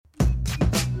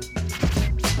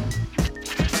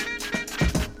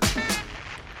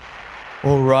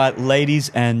All right,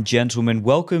 ladies and gentlemen,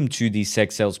 welcome to the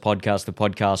Sex Sales Podcast, the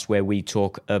podcast where we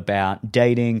talk about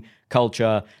dating,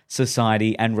 culture,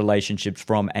 society, and relationships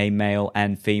from a male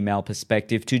and female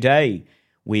perspective. Today,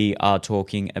 we are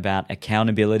talking about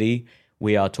accountability.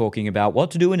 We are talking about what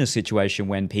to do in a situation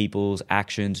when people's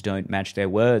actions don't match their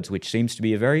words, which seems to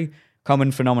be a very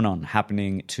common phenomenon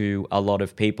happening to a lot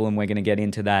of people, and we're going to get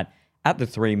into that at the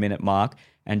 3-minute mark.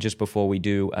 And just before we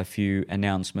do, a few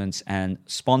announcements and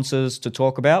sponsors to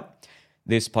talk about.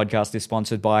 This podcast is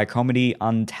sponsored by Comedy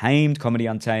Untamed. Comedy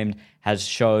Untamed has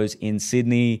shows in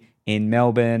Sydney, in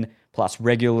Melbourne, plus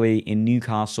regularly in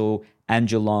Newcastle and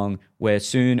Geelong. We're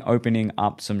soon opening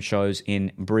up some shows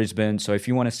in Brisbane. So if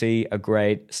you want to see a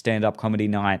great stand-up comedy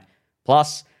night,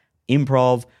 plus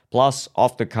improv, plus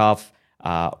off the cuff,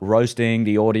 roasting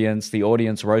the audience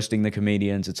roasting the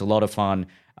comedians, it's a lot of fun.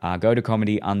 Go to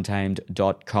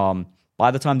comedyuntamed.com.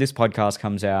 By the time this podcast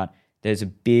comes out, there's a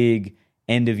big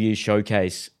end-of-year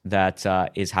showcase that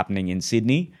is happening in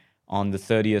Sydney on the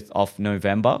 30th of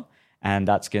November, and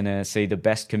that's going to see the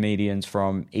best comedians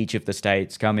from each of the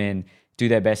states come in, do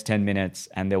their best 10 minutes,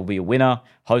 and there will be a winner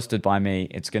hosted by me.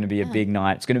 It's going to be a big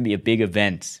night. It's going to be a big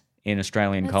event in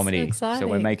Australian comedy. So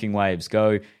we're making waves.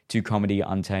 Go to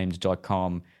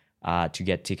comedyuntamed.com to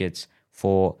get tickets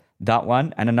for that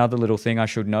one. And another little thing I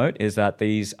should note is that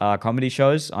these are comedy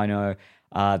shows. I know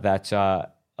that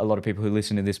a lot of people who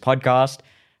listen to this podcast,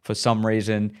 for some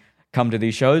reason, come to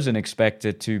these shows and expect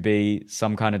it to be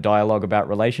some kind of dialogue about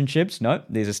relationships. No,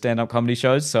 these are stand-up comedy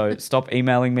shows. So stop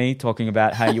emailing me talking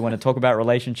about how you want to talk about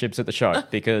relationships at the show,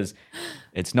 because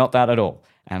it's not that at all.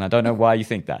 And I don't know why you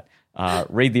think that.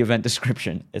 Read the event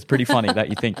description. It's pretty funny that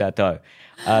you think that, though.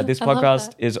 This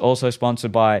podcast is also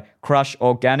sponsored by Crush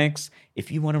Organics. If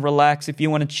you want to relax, if you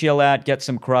want to chill out, get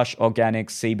some Crush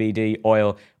Organics CBD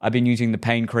oil. I've been using the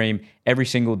pain cream every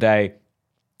single day.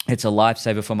 It's a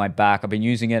lifesaver for my back. I've been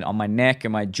using it on my neck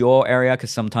and my jaw area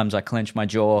because sometimes I clench my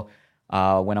jaw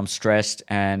when I'm stressed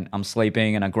and I'm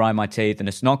sleeping and I grind my teeth, and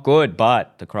it's not good.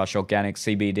 But the Crush Organics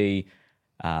CBD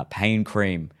pain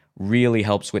cream really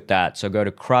helps with that. So go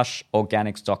to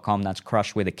crushorganics.com. That's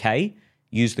Crush with a K.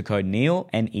 Use the code NEEL,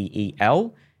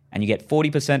 NEEL, and you get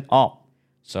 40% off.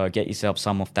 So get yourself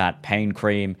some of that pain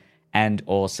cream and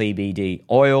or CBD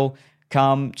oil.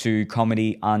 Come to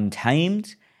Comedy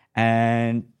Untamed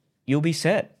and you'll be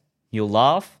set. You'll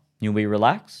laugh. You'll be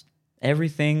relaxed.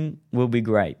 Everything will be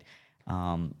great.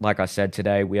 Like I said,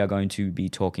 today we are going to be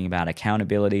talking about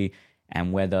accountability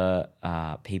and whether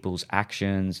people's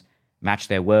actions match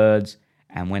their words,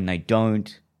 and when they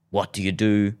don't, what do you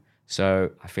do?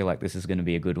 So I feel like this is going to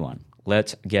be a good one.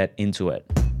 Let's get into it.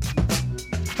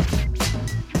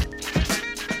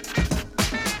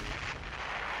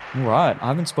 All right, I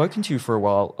haven't spoken to you for a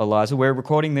while, Eliza. We're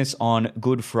recording this on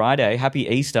Good Friday. Happy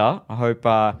Easter. I hope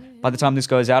by the time this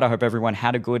goes out, I hope everyone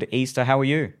had a good Easter. How are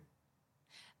you?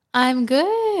 I'm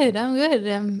good.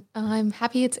 I'm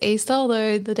happy it's Easter,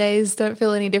 although the days don't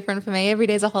feel any different for me. Every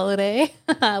day's a holiday.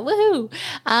 Woohoo.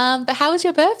 But how was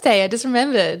your birthday? I just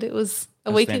remembered. It was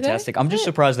a week fantastic. ago. I'm just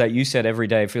surprised that you said every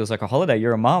day feels like a holiday.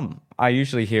 You're a mum. I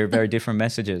usually hear very different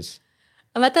messages.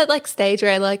 I'm at that stage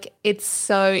where it's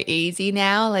so easy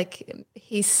now.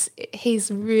 He's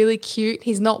really cute.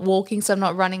 He's not walking, so I'm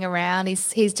not running around.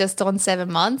 He's just on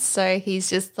 7 months, so he's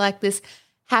just this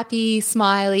happy,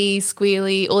 smiley,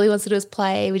 squealy. All he wants to do is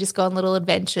play. We just go on little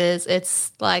adventures.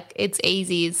 It's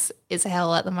easy as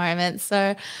hell at the moment.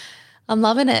 So I'm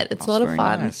loving it. It's a lot of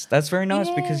fun. Nice. That's very nice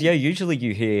because usually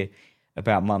you hear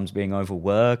about mums being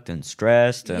overworked and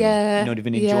stressed and not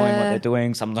even enjoying what they're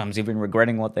doing, sometimes even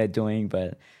regretting what they're doing,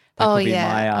 but that could be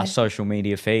my social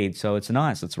media feed. So it's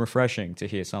nice. It's refreshing to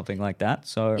hear something like that.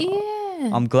 So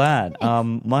I'm glad.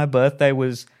 My birthday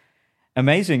was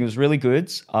amazing. It was really good.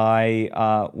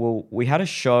 We had a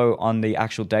show on the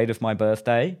actual date of my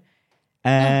birthday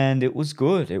and it was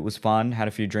good. It was fun. Had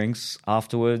a few drinks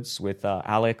afterwards with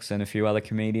Alex and a few other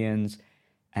comedians.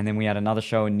 And then we had another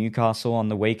show in Newcastle on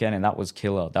the weekend, and that was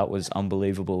killer. That was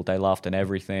unbelievable. They laughed at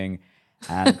everything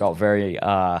and got very,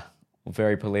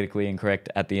 very politically incorrect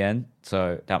at the end.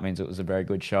 So that means it was a very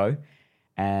good show.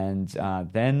 And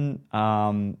then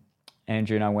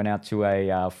Andrew and I went out to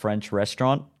a French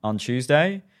restaurant on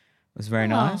Tuesday. It was very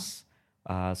nice.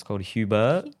 It's called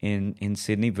Hubert in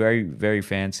Sydney. Very, very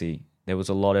fancy. There was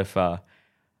a lot of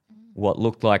what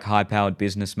looked like high-powered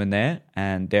businessmen there,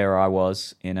 and there I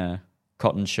was in a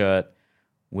cotton shirt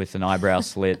with an eyebrow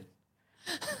slit.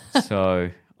 So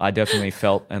I definitely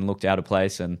felt and looked out of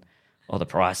place, and the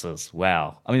prices,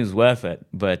 wow. I mean, it was worth it,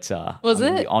 but was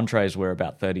it? The entrees were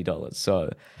about $30,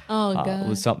 so God. It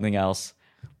was something else.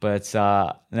 But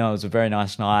no, it was a very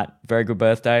nice night. Very good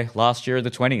birthday. Last year of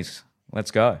the 20s.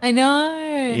 Let's go. I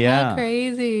know. Yeah. How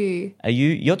crazy.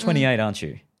 You're 28, aren't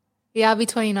you? Yeah, I'll be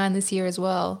 29 this year as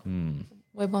well.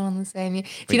 We're born on the same year. Do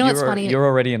But you know what's funny? You're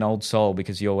already an old soul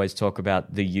because you always talk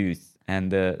about the youth and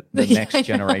the next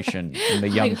generation and the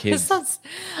young kids.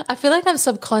 I feel like I'm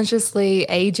subconsciously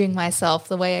aging myself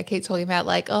the way I keep talking about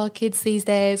like, oh, kids these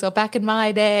days or back in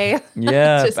my day.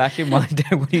 Yeah, back in my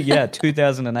day. Yeah,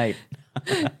 2008.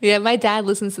 Yeah, my dad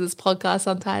listens to this podcast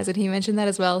sometimes and he mentioned that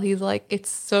as well. He's like, it's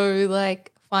so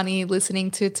like funny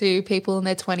listening to two people in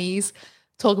their 20s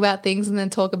talk about things and then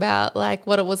talk about like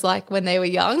what it was like when they were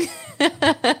young.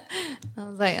 I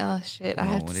was like, oh shit, I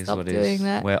have to stop doing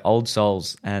that. We're old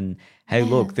souls, and hey,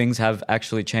 look, things have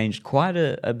actually changed quite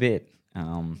a bit.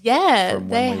 Yeah, from when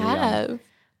they we were young,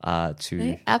 have.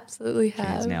 to Absolutely kids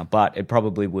have. now, but it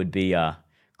probably would be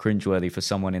cringeworthy for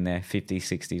someone in their 50s,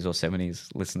 60s, or 70s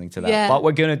listening to that. Yeah. But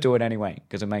we're gonna do it anyway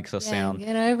because it makes us sound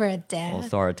Get over it, Dad.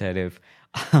 authoritative.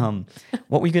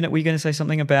 What were you gonna say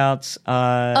something about?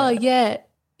 Oh yeah.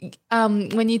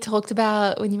 When you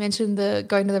mentioned the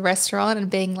going to the restaurant and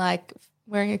being like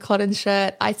wearing a cotton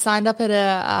shirt, I signed up at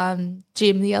a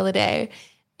gym the other day,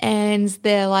 and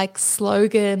their like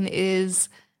slogan is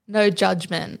 "No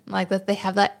judgment," like that they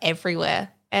have that everywhere.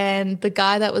 And the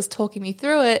guy that was talking me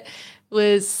through it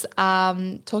was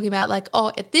talking about like,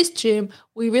 oh, at this gym,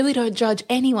 we really don't judge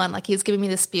anyone. Like he was giving me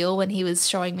the spiel when he was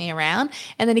showing me around.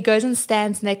 And then he goes and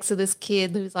stands next to this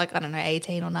kid who's like, I don't know,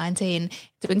 18 or 19,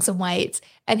 doing some weights.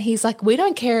 And he's like, we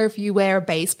don't care if you wear a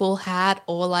baseball hat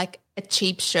or like a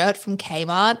cheap shirt from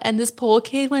Kmart. And this poor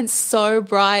kid went so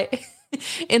bright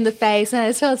in the face and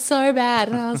it felt so bad.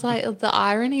 And I was like, the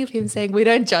irony of him saying we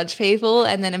don't judge people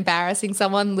and then embarrassing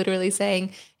someone literally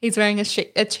saying he's wearing a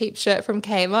cheap shirt from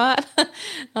Kmart.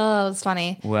 Oh, it was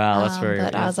funny. Wow, that's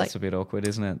that's that's a bit awkward,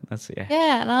 isn't it?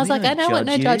 Yeah, and I was like, I know what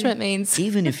no judgment means.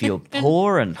 Even if you're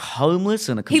poor and homeless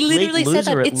and a He complete literally said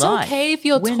loser that at it's life, okay if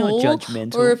you're we're not tall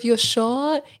judgmental. or if you're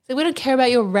short. So we don't care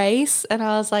about your race. And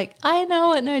I was like, I know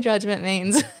what no judgment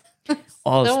means.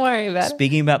 Don't worry about it.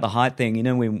 Speaking about the height thing, you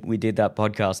know, we did that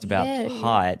podcast about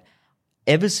height.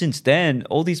 Ever since then,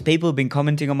 all these people have been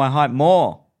commenting on my height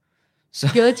more. So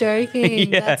You're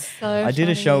joking. yeah, That's so I did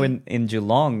a funny. show in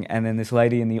Geelong, and then this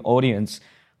lady in the audience.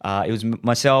 It was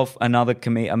myself, a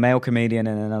male comedian,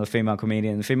 and another female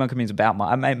comedian. The female comedian's about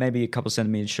maybe a couple of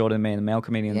centimeters shorter than me, and the male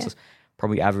comedian's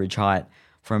probably average height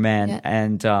for a man. Yeah.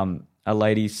 And a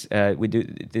lady's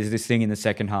there's this thing in the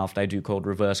second half they do called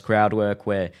reverse crowd work,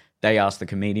 where they ask the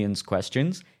comedians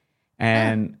questions.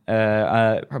 And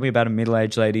probably about a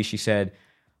middle-aged lady, she said,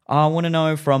 I want to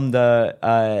know from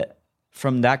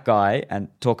that guy, and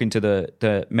talking to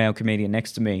the male comedian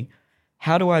next to me,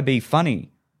 how do I be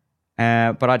funny?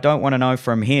 But I don't want to know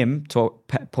from him,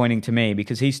 pointing to me,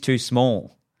 because he's too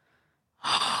small.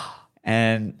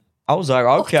 And I was like,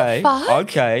 okay,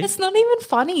 okay. It's not even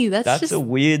funny. That's just a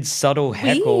weird, subtle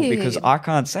heckle, weird. because I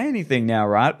can't say anything now,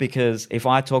 right? Because if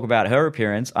I talk about her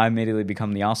appearance, I immediately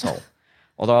become the asshole.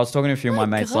 Although I was talking to a few of my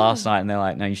mates last night, and they're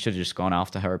like, no, you should have just gone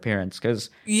after her appearance, because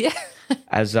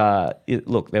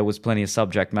look, there was plenty of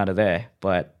subject matter there,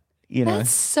 but you know, that's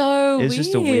so it's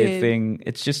just a weird thing.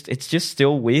 It's just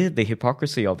still weird, the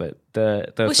hypocrisy of it.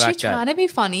 The was fact she trying to be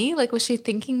funny? Like, was she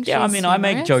thinking? Yeah, I she's mean, I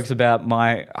make humorous? jokes about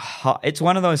it's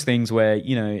one of those things where,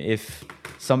 you know, if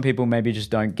some people maybe just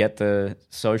don't get the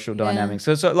social dynamics.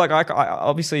 So like, I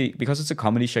obviously, because it's a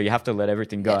comedy show, you have to let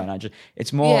everything go. And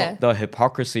it's more the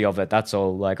hypocrisy of it. That's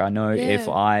all. Like, I know if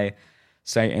I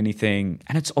say anything,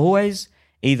 and it's always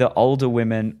either older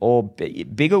women or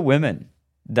bigger women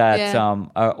that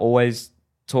are always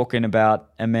talking about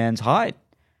a man's height.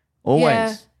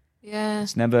 Always. Yeah.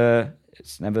 It's never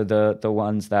the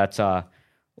ones that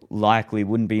likely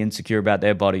wouldn't be insecure about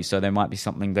their body, so there might be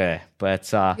something there.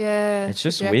 But it's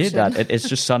just weird that it's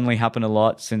just suddenly happened a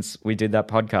lot since we did that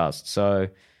podcast. So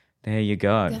there you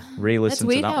go. Yeah. Re-listen It's to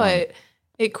weird that how one.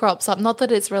 it crops up. Not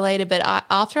that it's related, but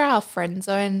after our Friend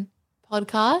Zone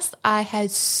podcast, I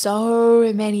had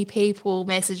so many people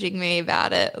messaging me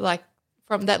about it, like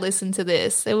from that listen to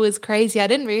this. It was crazy. I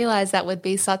didn't realize that would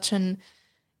be such an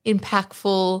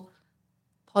impactful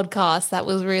podcast that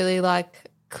was really like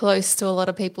close to a lot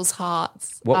of people's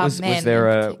hearts. Was there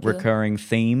in a particular. recurring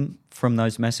theme from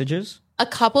those messages? A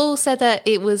couple said that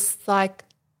it was like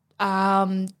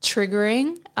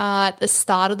triggering at the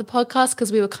start of the podcast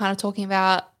because we were kind of talking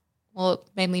about, well,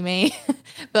 mainly me,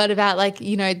 but about like,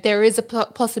 you know, there is a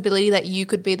possibility that you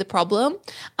could be the problem.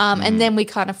 And then we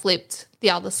kind of flipped the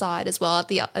other side as well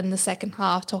in the second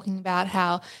half, talking about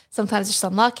how sometimes it's just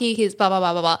unlucky, he's blah, blah,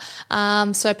 blah, blah,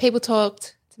 blah. So people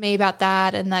talked to me about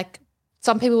that and like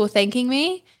some people were thanking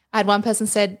me. I had one person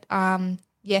said,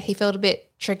 yeah, he felt a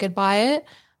bit triggered by it.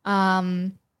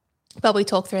 But we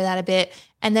talked through that a bit.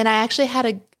 And then I actually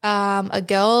had a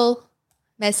girl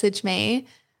message me.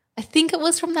 I think it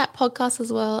was from that podcast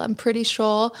as well. I'm pretty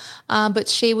sure. But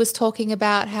she was talking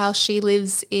about how she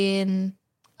lives in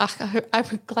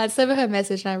I'm glad over her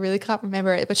message and I really can't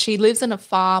remember it, but she lives in a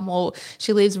farm or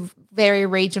she lives very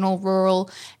regional,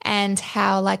 rural, and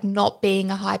how like not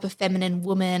being a hyper feminine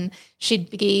woman,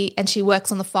 and she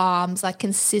works on the farms, like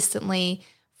consistently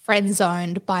friend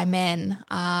zoned by men.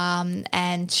 And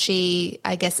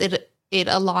I guess it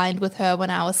aligned with her when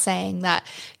I was saying that,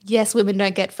 yes, women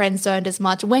don't get friend zoned as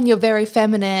much when you're very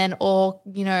feminine or,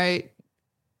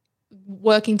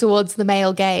 working towards the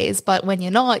male gaze, but when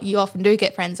you're not, you often do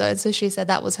get friend zoned. So she said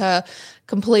that was her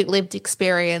complete lived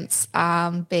experience,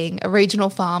 being a regional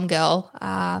farm girl.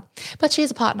 But she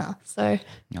has a partner, so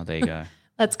there you go.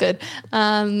 That's good.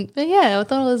 But yeah, I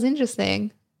thought it was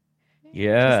interesting.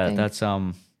 Yeah,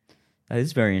 that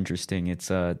is very interesting. It's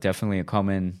definitely a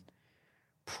common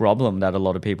problem that a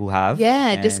lot of people have.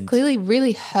 Yeah, it just clearly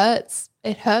really hurts.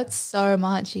 It hurts so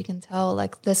much. You can tell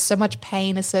like there's so much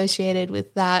pain associated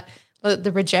with that.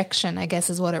 The rejection, I guess,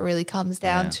 is what it really comes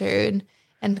down to,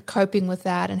 and coping with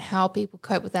that and how people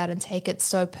cope with that and take it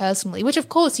so personally, which of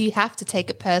course you have to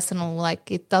take it personal. Like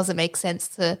it doesn't make sense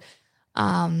to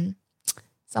some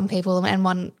people. And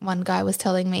one guy was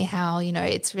telling me how,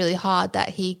 it's really hard that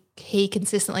he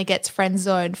consistently gets friend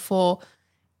zoned for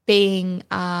being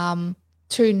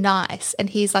too nice. And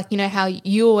he's like, how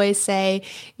you always say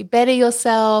you better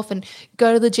yourself and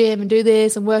go to the gym and do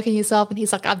this and work on yourself. And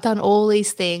he's like, I've done all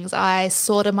these things. I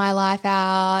sorted my life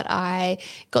out. I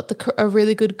got a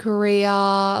really good career.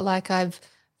 Like I've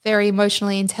very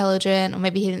emotionally intelligent, or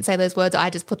maybe he didn't say those words. I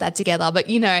just put that together. But,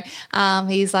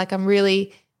 he's like, I'm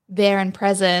really there and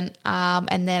present.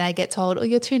 And then I get told, oh,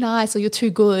 you're too nice or you're too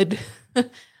good.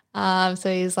 So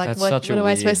he's like, what am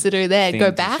I supposed to do there? Go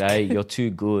back? Say, you're too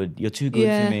good. You're too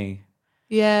good for me.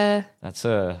 Yeah. That's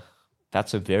a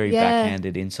very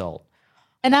backhanded insult.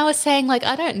 And I was saying, like,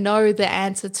 I don't know the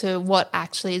answer to what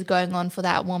actually is going on for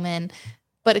that woman,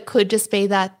 but it could just be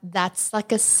that that's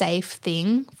like a safe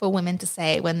thing for women to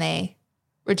say when they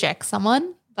reject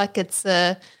someone. Like it's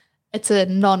a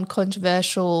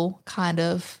non-controversial kind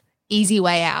of easy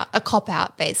way out, a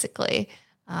cop-out basically.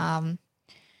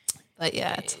 But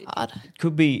yeah, it's hard. It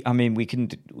could be. I mean, we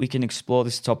can explore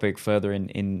this topic further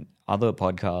in other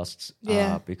podcasts,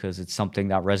 because it's something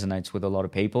that resonates with a lot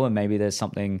of people, and maybe there's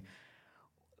something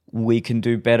we can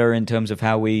do better in terms of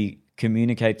how we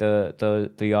communicate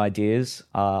the ideas.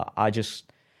 I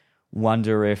just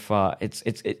wonder if it's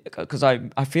because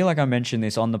I feel like I mentioned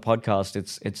this on the podcast.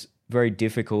 It's very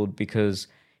difficult because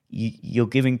you're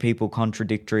giving people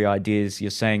contradictory ideas. You're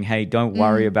saying, hey, don't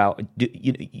worry about,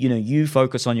 you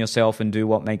focus on yourself and do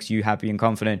what makes you happy and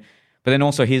confident. But then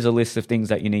also here's a list of things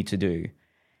that you need to do.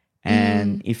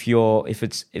 And if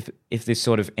this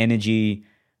sort of energy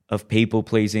of people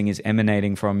pleasing is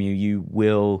emanating from you,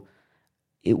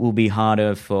 it will be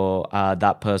harder for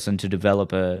that person to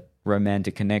develop a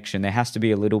romantic connection. There has to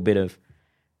be a little bit of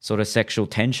sort of sexual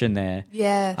tension there.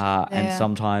 And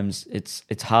sometimes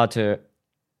it's hard to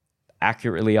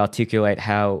accurately articulate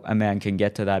how a man can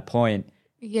get to that point,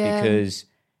 because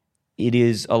it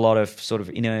is a lot of sort of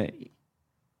inner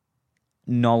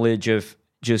knowledge of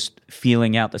just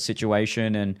feeling out the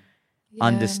situation and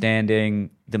understanding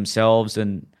themselves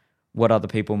and what other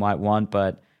people might want.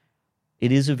 But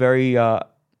it is a very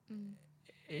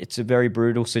it's a very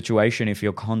brutal situation if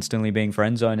you're constantly being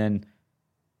friend zoned and,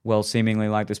 well, seemingly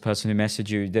like this person who messaged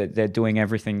you, they're doing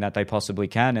everything that they possibly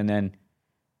can, and then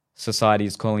society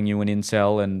is calling you an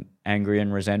incel and angry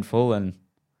and resentful, and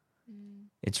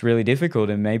it's really difficult.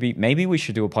 And maybe we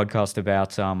should do a podcast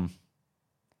about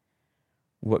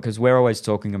because we're always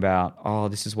talking about, oh,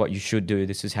 this is what you should do,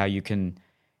 this is how you can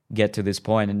get to this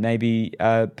point, and maybe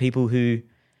people who,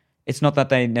 it's not that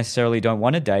they necessarily don't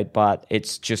want to date, but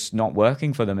it's just not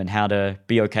working for them, and how to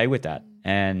be okay with that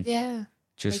and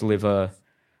just live a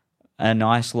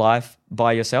nice life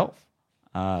by yourself.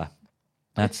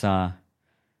 That's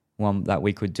one that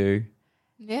we could do.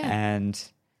 And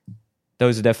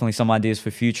those are definitely some ideas for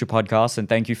future podcasts, and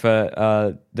thank you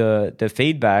for the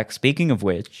feedback. Speaking of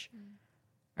which,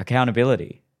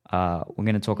 accountability, we're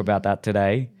going to talk about that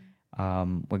today.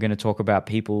 We're going to talk about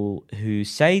people who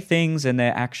say things and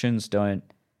their actions don't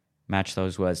match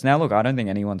those words. Now look, I don't think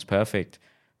anyone's perfect.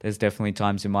 There's definitely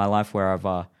times in my life where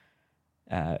I've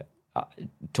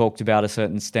talked about a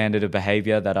certain standard of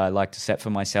behavior that I like to set for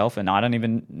myself, and I don't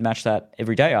even match that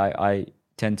every day. I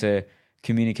tend to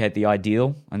communicate the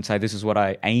ideal and say this is what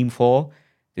I aim for,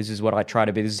 This is what I try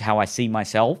to be. This is how I see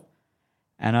myself.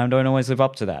 And I don't always live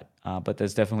up to that. But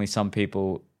there's definitely some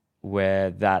people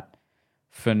where that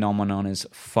phenomenon is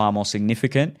far more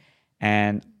significant.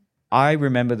 And I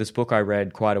remember this book I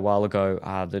read quite a while ago,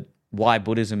 that Why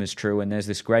Buddhism is True. And there's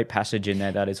this great passage in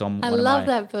there that is on one of my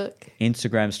that book.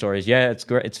 Instagram stories. Yeah, it's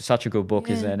great. It's such a good book,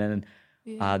 isn't it?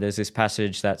 And there's this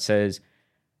passage that says,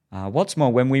 what's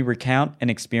more, when we recount an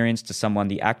experience to someone,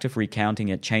 the act of recounting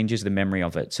it changes the memory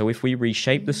of it. So if we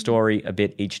reshape the story a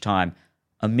bit each time,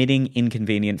 omitting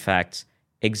inconvenient facts,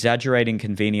 exaggerating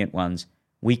convenient ones,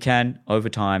 we can, over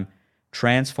time,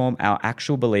 transform our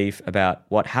actual belief about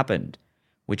what happened,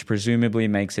 which presumably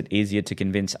makes it easier to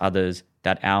convince others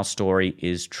that our story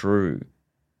is true.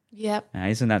 Yep. Now,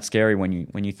 isn't that scary when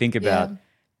you think about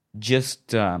just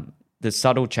the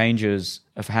subtle changes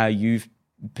of how you've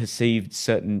perceived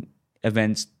certain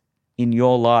events in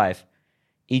your life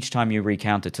each time you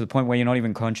recount it, to the point where you're not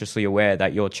even consciously aware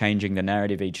that you're changing the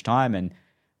narrative each time. And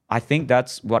I think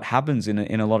that's what happens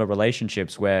in a lot of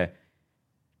relationships, where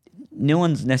no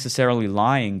one's necessarily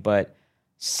lying, but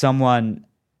someone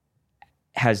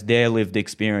has their lived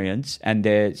experience and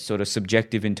their sort of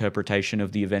subjective interpretation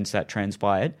of the events that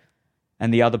transpired,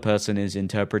 and the other person is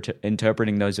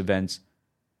interpreting those events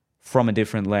from a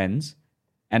different lens.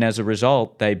 And as a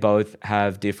result, they both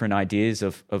have different ideas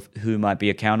of who might be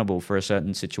accountable for a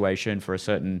certain situation, for a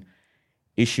certain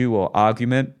issue or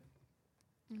argument.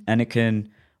 And it can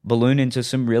balloon into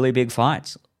some really big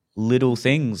fights, little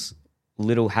things,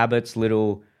 little habits,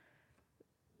 little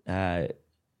moments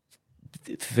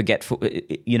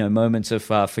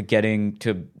of forgetting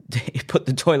to put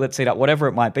the toilet seat up, whatever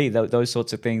it might be. Those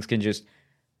sorts of things can just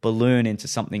balloon into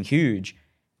something huge,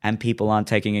 and people aren't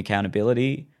taking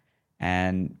accountability,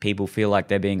 and people feel like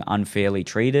they're being unfairly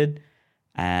treated.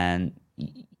 And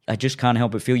I just can't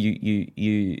help but feel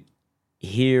you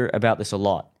hear about this a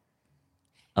lot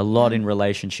in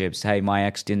relationships. Hey, my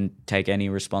ex didn't take any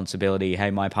responsibility. Hey,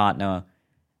 my partner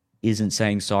isn't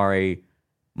saying sorry.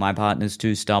 My partner's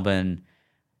too stubborn.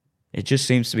 It just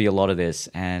seems to be a lot of this,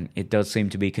 and it does seem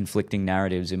to be conflicting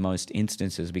narratives in most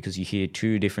instances, because you hear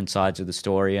two different sides of the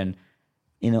story. And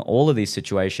in all of these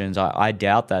situations, I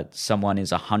doubt that someone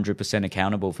is 100%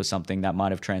 accountable for something that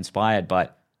might have transpired.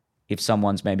 But if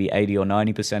someone's maybe 80 or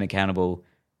 90% accountable,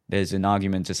 there's an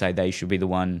argument to say they should be the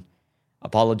one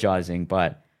apologizing.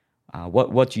 But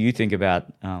what do you think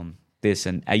about this?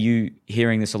 And are you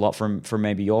hearing this a lot from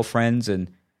maybe your friends and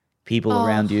people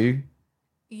around you?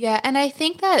 Yeah, and I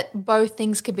think that both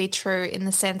things could be true, in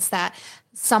the sense that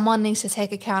someone needs to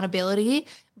take accountability,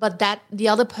 but that the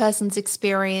other person's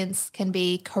experience can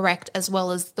be correct as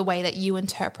well as the way that you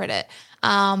interpret it.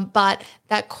 But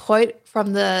that quote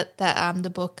from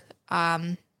the book,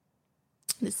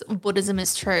 this Buddhism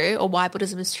is True, or Why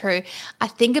Buddhism is True, I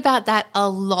think about that a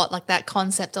lot, like that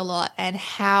concept a lot, and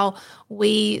how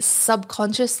we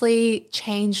subconsciously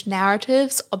change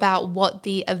narratives about what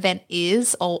the event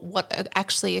is or what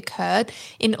actually occurred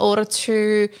in order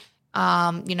to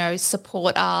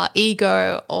support our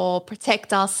ego or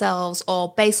protect ourselves,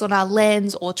 or based on our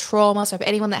lens or trauma. So if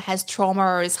anyone that has trauma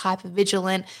or is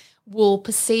hypervigilant will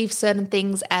perceive certain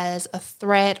things as a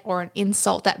threat or an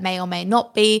insult that may or may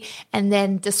not be, and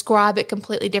then describe it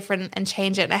completely different and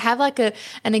change it. And I have like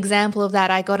an example of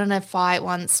that. I got in a fight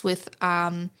once with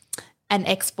an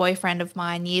ex-boyfriend of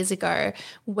mine years ago,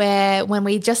 where when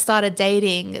we just started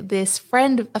dating, this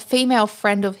friend, a female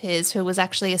friend of his, who was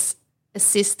actually a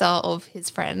sister of his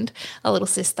friend, a little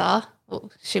sister. Well,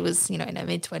 she was, in her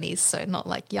mid-20s, so not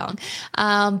like young.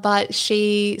 But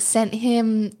she sent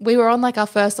him, we were on like our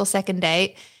first or second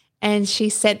date, and she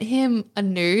sent him a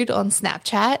nude on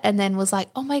Snapchat and then was like,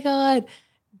 oh my God,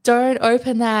 don't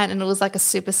open that. And it was like a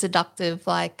super seductive,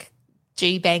 like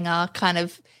G-banger kind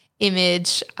of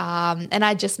image. And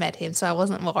I just met him, so I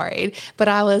wasn't worried. But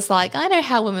I was like, I know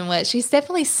how women work. She's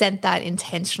definitely sent that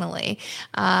intentionally.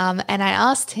 And I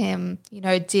asked him,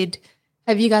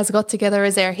 have you guys got together?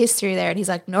 Is there a history there? And he's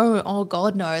like, no, oh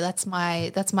God, no. That's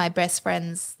my best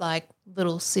friend's like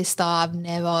little sister. I've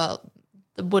never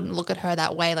wouldn't look at her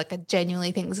that way. Like, I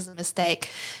genuinely think this is a mistake.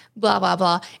 Blah, blah,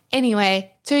 blah.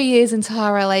 Anyway, 2 years into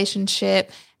our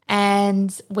relationship,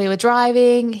 and we were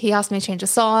driving. He asked me to change a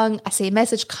song. I see a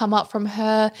message come up from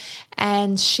her,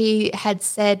 and she had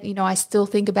said, I still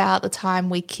think about the time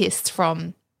we kissed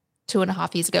from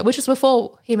 2.5 years ago, which was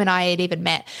before him and I had even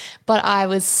met. But I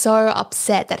was so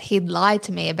upset that he'd lied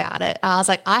to me about it. I was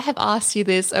like, I have asked you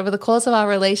this over the course of our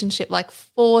relationship like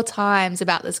 4 times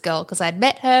about this girl, because I'd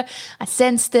met her, I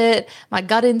sensed it, my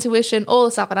gut intuition, all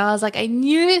this stuff. And I was like, I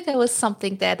knew there was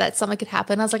something there, that something could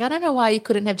happen. I was like, I don't know why you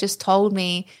couldn't have just told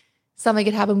me something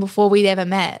had happened before we'd ever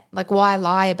met. Like, why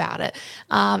lie about it?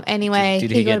 Anyway,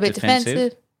 Did he got get a bit defensive?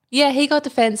 defensive. Yeah, he got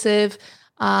defensive.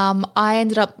 I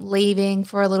ended up leaving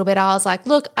for a little bit. I was like,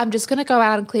 look, I'm just going to go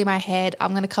out and clear my head.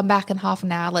 I'm going to come back in half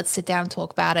an hour. Let's sit down and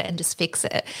talk about it and just fix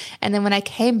it. And then when I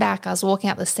came back, I was walking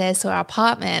up the stairs to our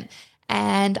apartment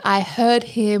and I heard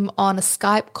him on a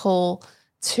Skype call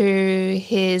to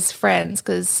his friends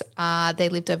because they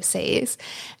lived overseas.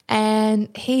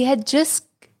 And he had just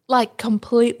like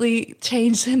completely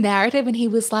changed the narrative, and he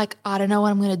was like, I don't know what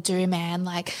I'm gonna do, man.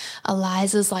 Like,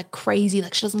 Eliza's like crazy,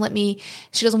 like she doesn't want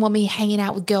me hanging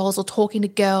out with girls or talking to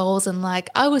girls. And like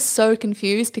I was so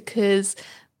confused because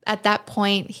at that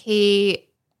point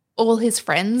all his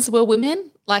friends were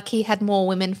women. Like he had more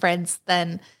women friends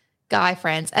than guy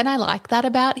friends, and I like that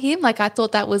about him. Like I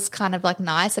thought that was kind of like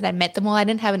nice, and I met them all. I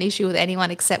didn't have an issue with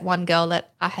anyone except one girl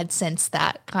that I had sensed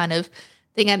that kind of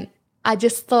thing. And I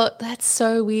just thought, that's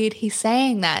so weird he's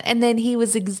saying that. And then he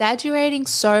was exaggerating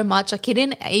so much. Like he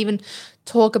didn't even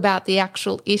talk about the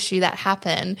actual issue that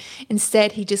happened.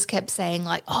 Instead, he just kept saying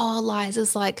like, oh,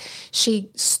 Liza's like,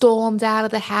 she stormed out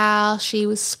of the house. She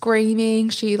was screaming.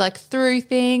 She like threw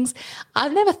things.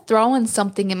 I've never thrown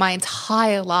something in my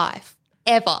entire life.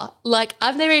 Ever. Like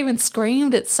I've never even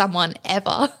screamed at someone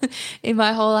ever in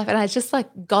my whole life, and I just like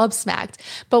gobsmacked.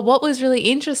 But what was really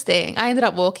interesting, I ended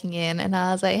up walking in and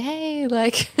I was like, hey,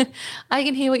 like I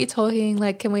can hear what you're talking,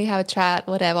 like can we have a chat,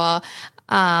 whatever.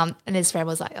 And his friend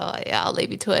was like, oh yeah, I'll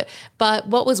leave you to it. But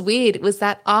what was weird was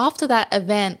that after that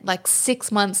event, like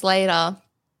 6 months later,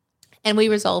 and we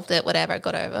resolved it, whatever,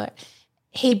 got over it,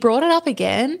 he brought it up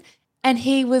again and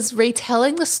he was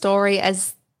retelling the story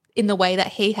as in the way that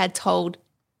he had told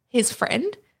his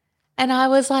friend. And I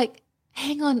was like,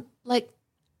 hang on, like,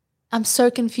 I'm so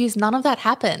confused. None of that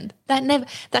happened.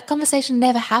 That conversation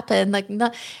never happened. Like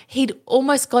he'd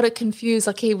almost got it confused.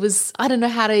 Like I don't know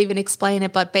how to even explain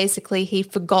it, but basically he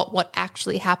forgot what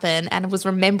actually happened and was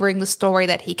remembering the story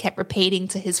that he kept repeating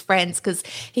to his friends because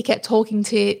he kept talking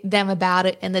to them about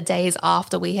it in the days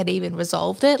after we had even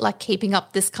resolved it, like keeping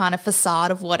up this kind of facade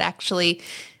of what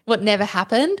never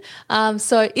happened.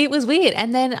 So it was weird.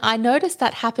 And then I noticed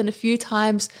that happened a few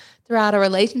times throughout a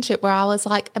relationship where I was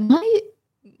like,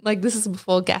 this is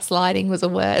before gaslighting was a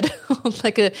word,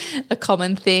 like a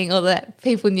common thing, or that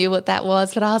people knew what that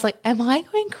was. But I was like, am I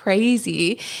going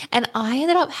crazy? And I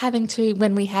ended up having to,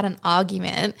 when we had an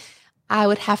argument, I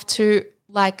would have to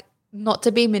like, not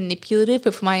to be manipulative,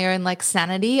 but for my own like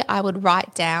sanity, I would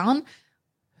write down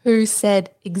who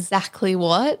said exactly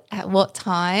what, at what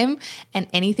time, and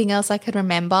anything else I could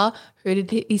remember. Who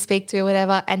did he speak to,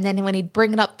 whatever. And then when he'd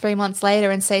bring it up 3 months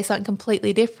later and say something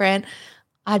completely different,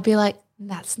 I'd be like,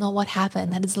 that's not what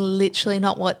happened. That is literally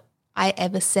not what I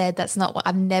ever said. That's not what,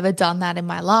 I've never done that in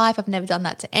my life. I've never done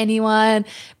that to anyone.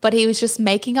 But he was just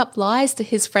making up lies to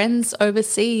his friends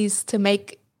overseas to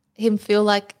make him feel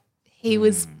like he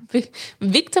was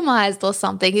victimized or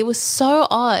something. It was so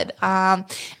odd. And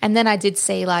then I did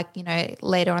see, like, you know,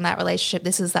 later on that relationship,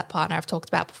 this is that partner I've talked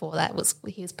about before,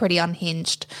 he was pretty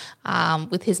unhinged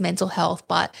with his mental health,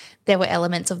 but there were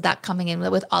elements of that coming in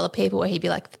with other people where he'd be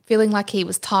like feeling like he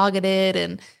was targeted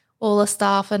and all the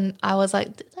stuff. And I was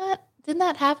like, didn't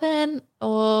that happen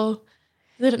or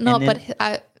did it not?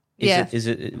 But is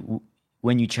it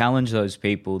when you challenge those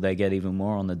people, they get even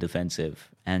more on the defensive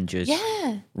and just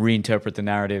reinterpret the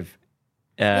narrative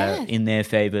in their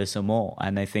favor some more.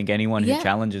 And they think anyone who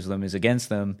challenges them is against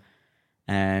them.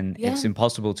 And it's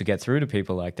impossible to get through to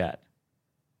people like that.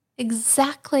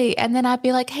 Exactly. And then I'd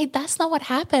be like, hey, that's not what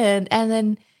happened. And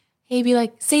then he'd be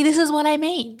like, see, this is what I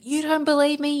mean. You don't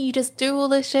believe me. You just do all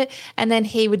this shit. And then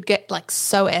he would get like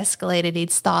so escalated.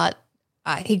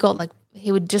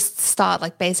 He would just start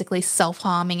like basically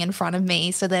self-harming in front of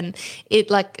me. So then it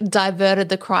like diverted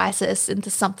the crisis into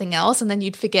something else and then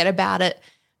you'd forget about it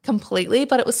completely.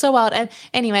 But it was so wild. And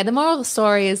anyway, the moral of the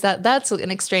story is that that's an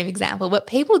extreme example, but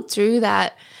people do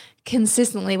that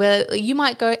consistently where you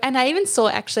might go, and I even saw,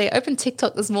 actually I opened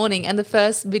TikTok this morning and the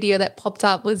first video that popped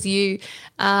up was you,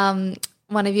 one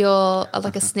of your,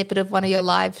 like a snippet of one of your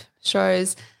live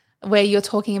shows where you're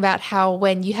talking about how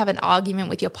when you have an argument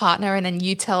with your partner and then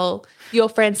you tell your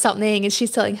friend something and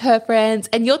she's telling her friends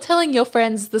and you're telling your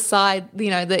friends the side, you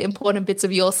know, the important bits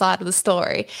of your side of the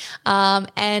story.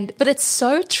 But it's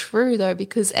so true though,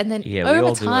 because, and then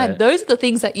over time, those are the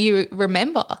things that you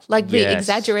remember, like the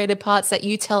exaggerated parts that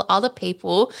you tell other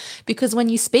people, because when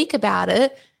you speak about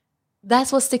it,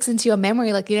 that's what sticks into your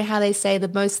memory. Like, you know how they say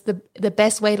the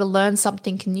best way to learn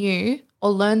something new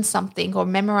or learn something or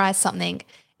memorize something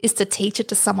is to teach it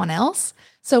to someone else.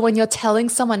 So when you're telling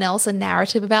someone else a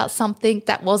narrative about something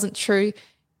that wasn't true,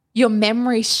 your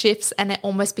memory shifts and it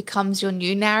almost becomes your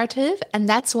new narrative. And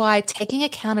that's why taking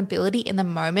accountability in the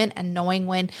moment and knowing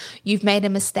when you've made a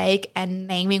mistake and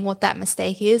naming what that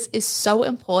mistake is so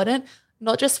important,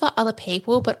 not just for other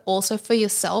people, but also for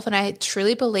yourself. And I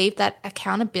truly believe that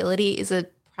accountability is a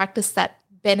practice that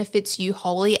benefits you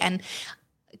wholly and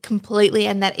completely,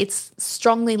 and that it's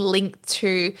strongly linked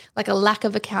to, like, a lack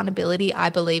of accountability,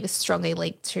 I believe, is strongly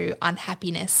linked to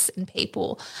unhappiness in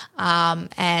people.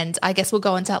 And I guess we'll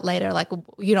go into that later. Like,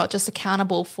 you're not just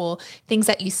accountable for things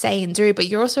that you say and do, but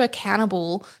you're also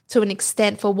accountable to an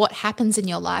extent for what happens in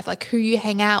your life, like who you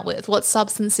hang out with, what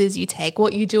substances you take,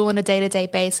 what you do on a day-to-day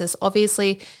basis.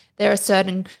 Obviously, there are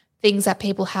certain things that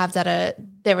people have that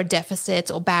there are deficits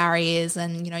or barriers,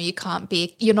 and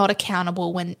you're not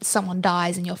accountable when someone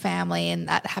dies in your family and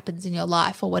that happens in your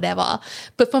life or whatever.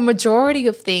 But for majority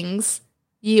of things,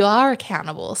 you are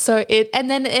accountable. So and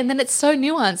then it's so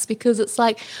nuanced, because it's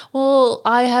like, well,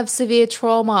 I have severe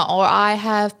trauma, or I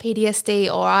have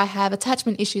PTSD, or I have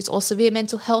attachment issues or severe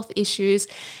mental health issues.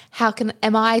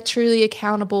 Am I truly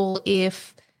accountable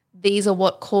if these are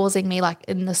what causing me, like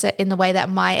in the way that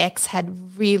my ex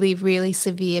had really, really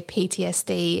severe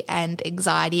PTSD and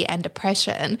anxiety and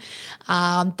depression,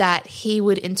 that he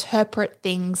would interpret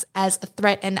things as a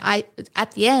threat. And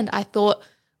at the end, I thought,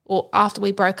 or after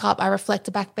we broke up, I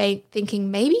reflected back thinking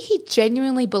maybe he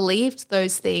genuinely believed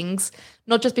those things,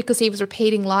 not just because he was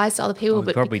repeating lies to other people,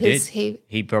 but because he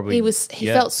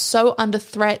felt so under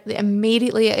threat that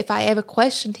immediately, if I ever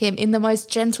questioned him in the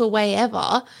most gentle way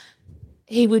ever,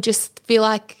 he would just feel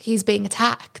like he's being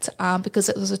attacked because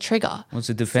it was a trigger. Well, it's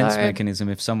a defense mechanism.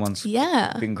 If someone's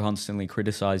been constantly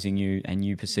criticizing you and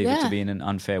you perceive it to be in an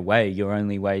unfair way, your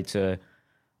only way to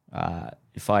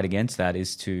fight against that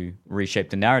is to reshape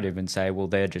the narrative and say, well,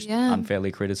 they're just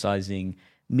unfairly criticizing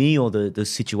me, or the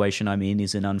situation I'm in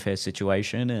is an unfair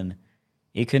situation. And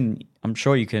I'm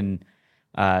sure you can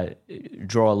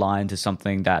draw a line to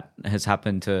something that has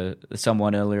happened to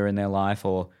someone earlier in their life,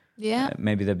 or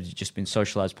maybe they've just been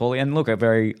socialized poorly. And look, a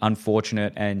very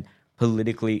unfortunate and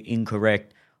politically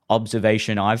incorrect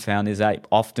observation I've found is that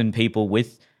often people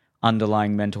with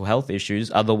underlying mental health issues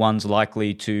are the ones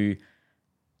likely to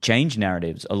change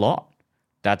narratives a lot.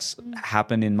 That's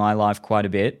happened in my life quite a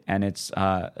bit, and it's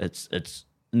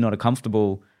not a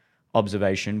comfortable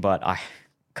observation, but I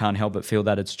can't help but feel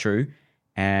that it's true.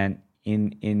 And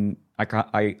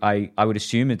I would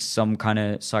assume it's some kind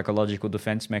of psychological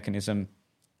defense mechanism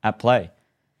at play.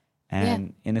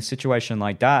 And in a situation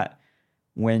like that,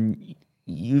 when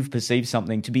you've perceived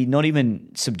something to be not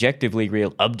even subjectively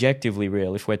real, objectively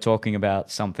real, if we're talking about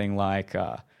something like,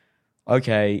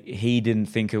 okay, he didn't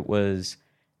think it was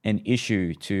an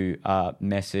issue to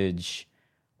message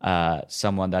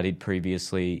someone that he'd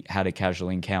previously had a casual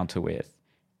encounter with,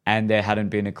 and there hadn't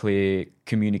been a clear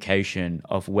communication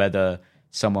of whether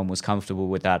someone was comfortable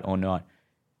with that or not,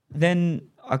 then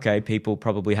okay, people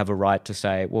probably have a right to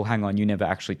say, well, hang on, you never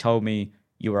actually told me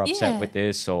you were upset with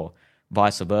this, or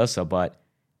vice versa. But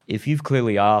if you've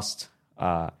clearly asked,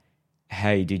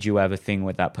 hey, did you have a thing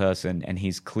with that person? And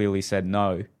he's clearly said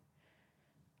no.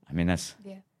 I mean, that's...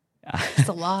 it's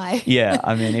a lie.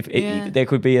 I mean, if there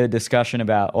could be a discussion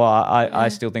about, well, I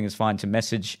still think it's fine to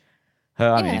message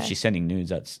her. I mean, if she's sending nudes,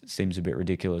 that seems a bit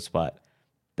ridiculous, but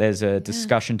there's a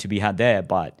discussion to be had there,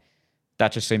 but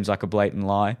that just seems like a blatant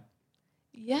lie.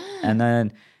 Yeah. And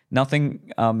then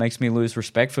nothing makes me lose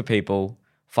respect for people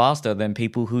faster than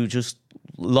people who just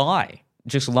lie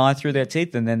through their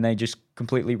teeth, and then they just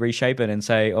completely reshape it and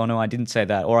say, oh no, I didn't say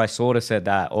that, or I sort of said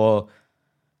that, or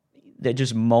they're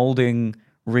just molding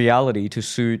reality to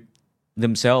suit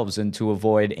themselves and to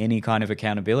avoid any kind of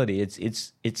accountability.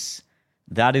 It's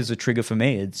that is a trigger for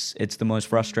me. It's the most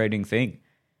frustrating thing.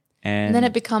 And then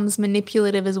it becomes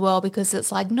manipulative as well, because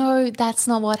it's like, no, that's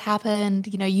not what happened.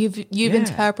 You've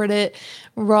interpreted it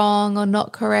wrong or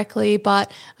not correctly.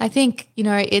 But I think,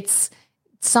 it's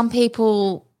some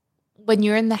people, when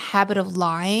you're in the habit of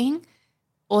lying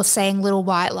or saying little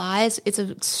white lies, it's an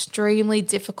extremely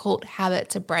difficult habit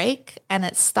to break. And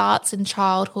it starts in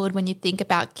childhood, when you think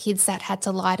about kids that had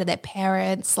to lie to their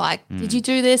parents, like, did you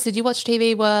do this? Did you watch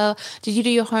TV? Well, did you do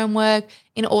your homework,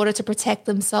 in order to protect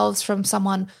themselves from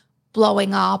someone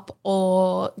blowing up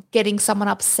or getting someone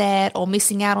upset or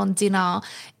missing out on dinner?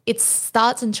 It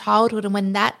starts in childhood. And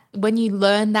when you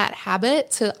learn that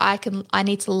habit to, I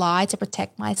need to lie to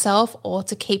protect myself or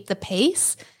to keep the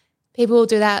peace, people will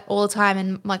do that all the time.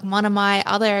 And like, one of my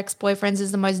other ex-boyfriends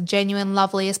is the most genuine,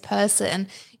 loveliest person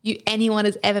anyone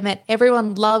has ever met.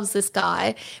 Everyone loves this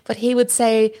guy, but he would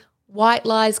say white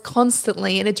lies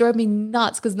constantly, and it drove me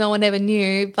nuts because no one ever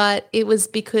knew. But it was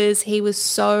because he was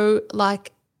so,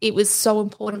 like, it was so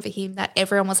important for him that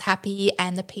everyone was happy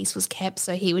and the peace was kept.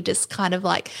 So he would just kind of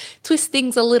like twist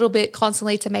things a little bit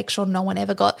constantly to make sure no one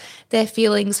ever got their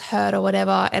feelings hurt or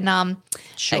whatever. And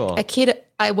Sure. a kid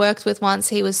I worked with once,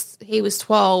 he was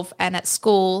 12, and at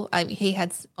school he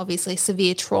had obviously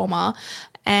severe trauma,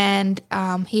 and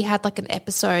he had like an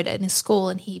episode in his school,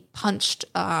 and he punched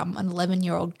an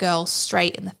 11-year-old girl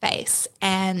straight in the face.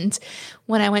 And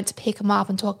when I went to pick him up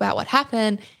and talk about what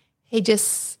happened, he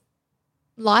just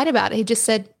lied about it. He just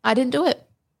said, I didn't do it.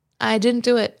 I didn't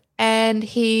do it. And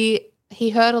he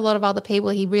hurt a lot of other people.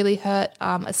 He really hurt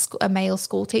a male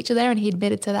school teacher there, and he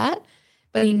admitted to that.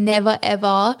 But he never,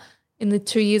 ever, in the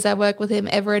 2 years I worked with him,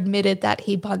 ever admitted that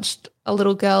he punched a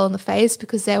little girl in the face,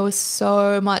 because there was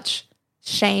so much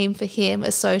shame for him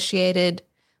associated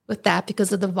with that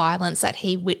because of the violence that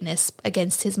he witnessed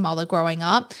against his mother growing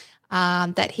up,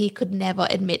 that he could never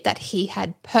admit that he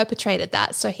had perpetrated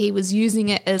that. So he was using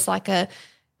it as like a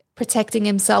protecting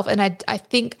himself. And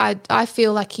I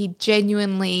feel like he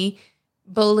genuinely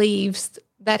believes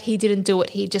that he didn't do it.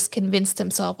 He just convinced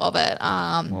himself of it.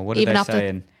 Well, what did they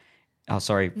say?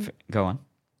 Sorry, go on.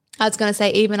 I was going to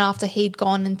say, even after he'd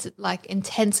gone into like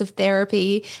intensive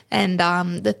therapy, and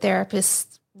the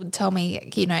therapist would tell me,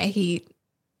 he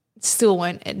still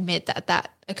won't admit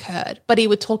that occurred. But he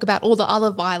would talk about all the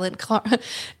other violent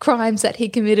crimes that he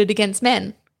committed against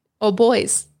men or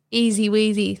boys. Easy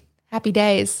weasy, happy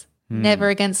days. Never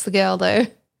against the girl though.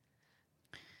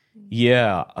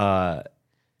 Yeah.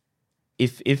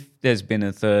 If there's been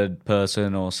a third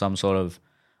person or some sort of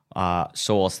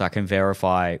source that can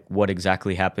verify what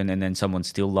exactly happened, and then someone's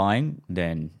still lying,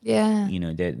 then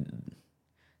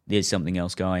there's something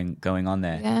else going on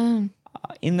there. Yeah.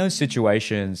 In those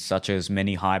situations, such as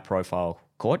many high-profile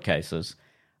court cases,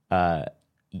 the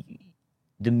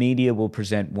media will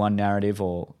present one narrative,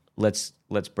 or let's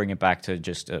bring it back to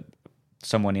just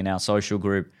someone in our social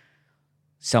group.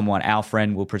 Our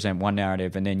friend will present one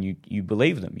narrative, and then you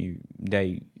believe them.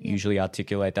 They usually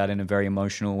articulate that in a very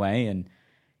emotional way, and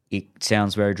it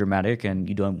sounds very dramatic, and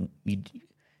you don't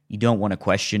want to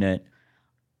question it.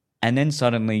 And then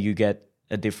suddenly you get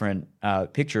a different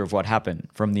picture of what happened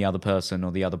from the other person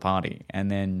or the other party.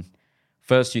 And then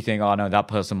first you think, oh no, that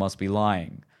person must be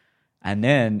lying. And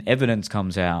then evidence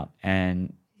comes out,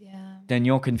 and then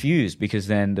you're confused, because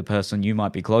then the person you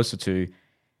might be closer to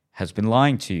has been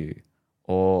lying to you.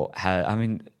 Or,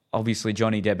 obviously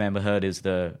Johnny Depp Amber Heard is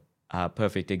the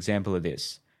perfect example of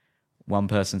this. One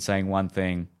person saying one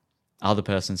thing, other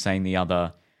person saying the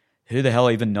other. Who the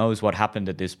hell even knows what happened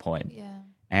at this point? Yeah.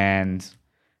 And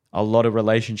a lot of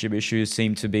relationship issues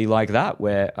seem to be like that,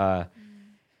 where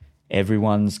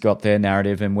everyone's got their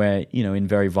narrative, and we're, in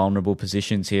very vulnerable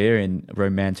positions here in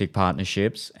romantic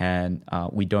partnerships, and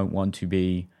we don't want to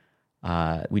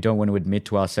admit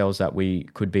to ourselves that we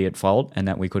could be at fault and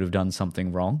that we could have done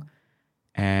something wrong.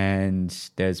 And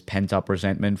there's pent-up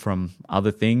resentment from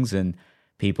other things, and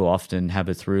people often have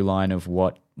a through line of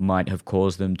what might have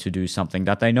caused them to do something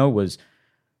that they know was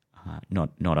not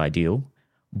ideal,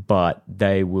 but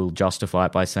they will justify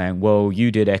it by saying, well,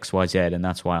 you did X, Y, Z, and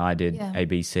that's why I did A,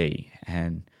 B, C.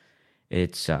 And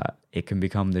it can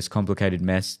become this complicated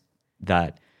mess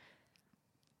that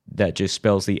just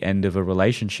spells the end of a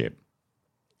relationship.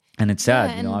 And it's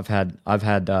sad.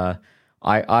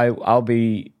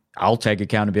 I'll take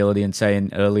accountability and say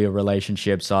in earlier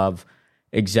relationships I've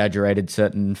exaggerated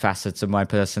certain facets of my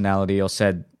personality or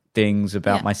said things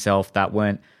about myself that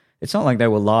weren't, it's not like they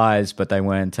were lies, but they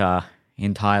weren't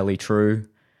entirely true,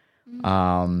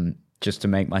 just to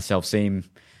make myself seem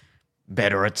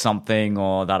better at something,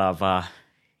 or that I've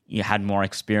had more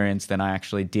experience than I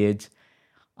actually did.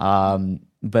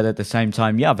 But at the same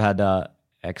time, I've had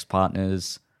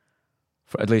ex-partners,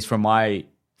 at least from my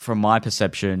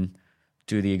perception,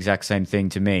 do the exact same thing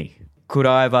to me. Could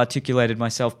I have articulated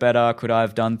myself better? Could I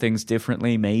have done things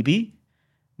differently? Maybe.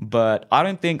 But I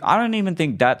don't even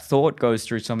think that thought goes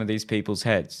through some of these people's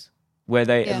heads, where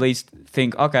they at least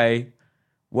think, okay,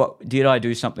 what did I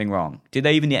do something wrong? Do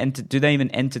they even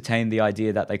entertain the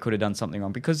idea that they could have done something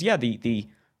wrong? Because the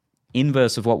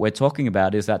inverse of what we're talking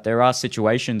about is that there are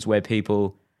situations where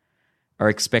people are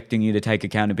expecting you to take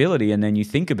accountability, and then you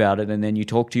think about it, and then you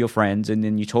talk to your friends, and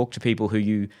then you talk to people who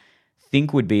you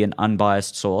think would be an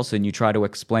unbiased source, and you try to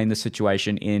explain the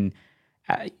situation in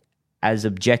as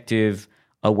objective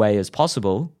a way as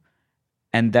possible,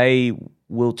 and they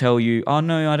will tell you, oh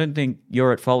no, I don't think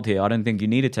you're at fault here, I don't think you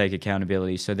need to take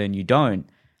accountability. So then you don't,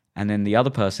 and then the other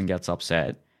person gets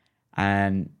upset,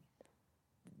 and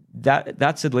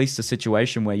that's at least a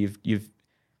situation where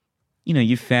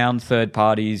you've found third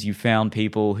parties, you've found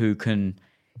people who can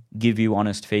give you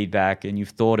honest feedback and you've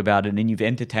thought about it and you've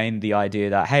entertained the idea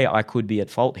that, hey, I could be at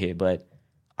fault here. But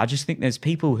I just think there's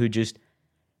people who just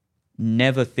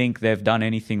never think they've done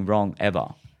anything wrong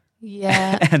ever.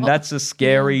 Yeah. And that's a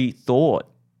scary thought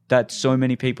that so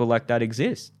many people like that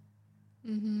exist.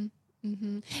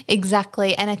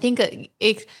 Exactly. And I think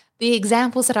the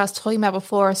examples that I was talking about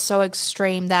before are so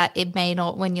extreme that it may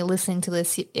not, when you're listening to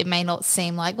this, it may not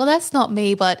seem like, well, that's not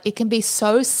me, but it can be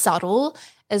so subtle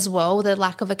as well, the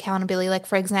lack of accountability. Like,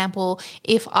 for example,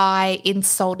 if I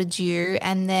insulted you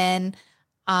and then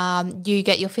you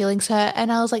get your feelings hurt, and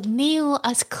I was like, Neil, I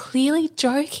was clearly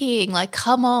joking, like,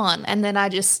 come on. And then I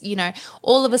just,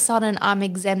 all of a sudden I'm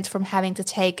exempt from having to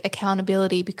take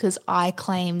accountability because I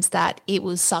claimed that it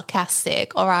was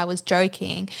sarcastic or I was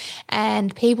joking.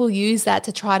 And people use that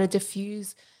to try to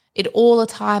diffuse it all the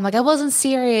time. Like, I wasn't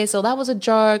serious, or that was a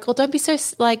joke, or don't be so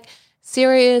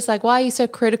serious. Like, why are you so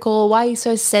critical? Why are you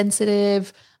so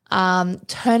sensitive?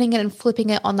 Turning it and flipping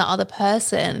it on the other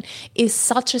person is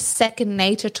such a second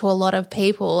nature to a lot of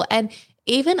people. And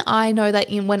even I know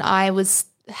that when I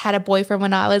had a boyfriend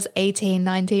when I was 18,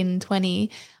 19, and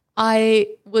 20, I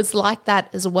was like that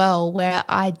as well, where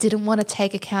I didn't want to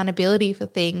take accountability for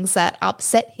things that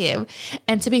upset him.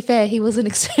 And to be fair, he was an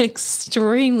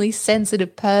extremely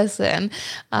sensitive person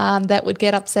that would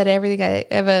get upset at everything I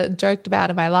ever joked about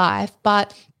in my life.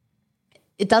 But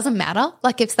it doesn't matter.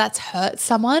 Like, if that's hurt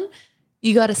someone,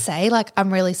 you got to say, like,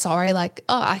 I'm really sorry. Like,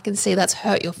 oh, I can see that's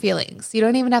hurt your feelings. You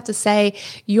don't even have to say,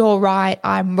 you're right,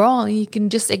 I'm wrong. You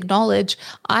can just acknowledge,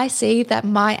 I see that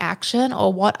my action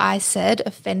or what I said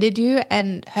offended you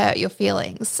and hurt your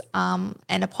feelings, and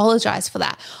apologize for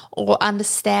that, or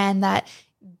understand that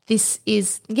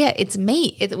it's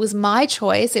me. It was my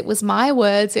choice. It was my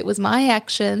words. It was my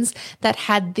actions that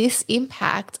had this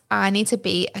impact. I need to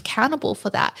be accountable for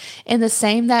that. In the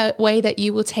same way that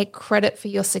you will take credit for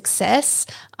your success,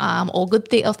 or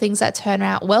or things that turn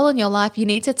out well in your life, you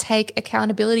need to take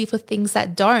accountability for things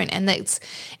that don't. And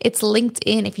it's linked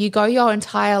in. If you go your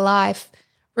entire life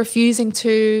refusing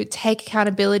to take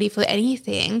accountability for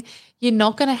anything, you're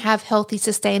not going to have healthy,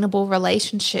 sustainable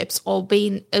relationships, or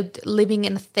living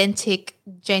an authentic,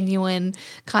 genuine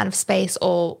kind of space,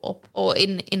 or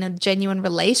in a genuine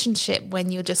relationship,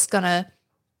 when you're just going to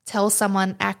tell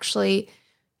someone, actually,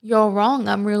 you're wrong.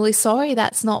 I'm really sorry.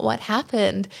 That's not what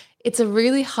happened. It's a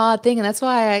really hard thing. And that's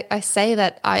why I say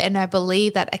that I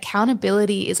believe that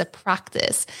accountability is a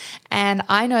practice. And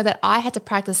I know that I had to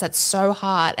practice that so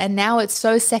hard. And now it's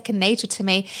so second nature to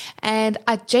me. And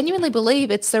I genuinely believe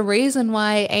it's the reason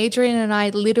why Adrian and I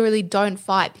literally don't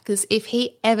fight. Because if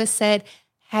he ever said,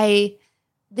 hey,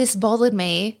 this bothered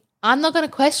me, I'm not going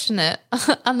to question it.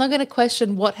 I'm not going to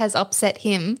question what has upset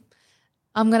him.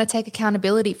 I'm going to take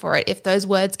accountability for it. If those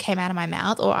words came out of my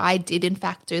mouth, or I did in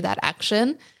fact do that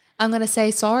action, I'm going to say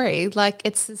sorry. Like,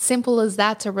 it's as simple as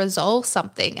that to resolve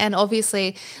something. And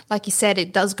obviously, like you said,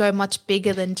 it does go much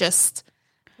bigger than just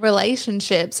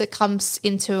relationships. It comes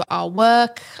into our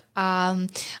work,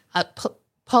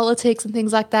 politics and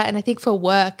things like that. And I think for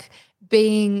work,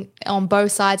 being on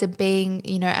both sides and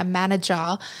being, a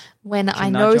manager, when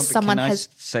I know someone has...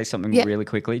 Can I say something really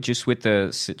quickly? Just with the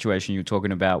situation you're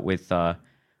talking about with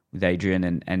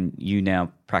Adrian and you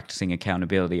now practicing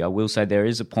accountability, I will say there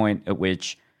is a point at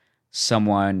which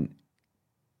someone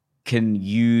can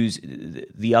use,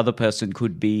 the other person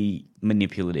could be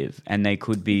manipulative, and they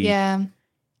could be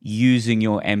using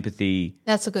your empathy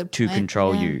That's a good to point.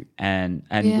 control you. And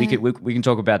we can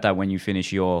talk about that when you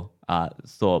finish your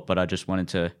thought, but I just wanted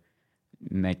to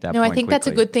make that point. No, I think quickly. that's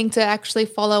a good thing to actually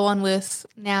follow on with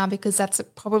now, because that's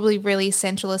probably really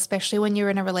essential, especially when you're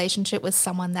in a relationship with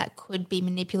someone that could be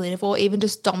manipulative or even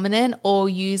just dominant, or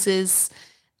uses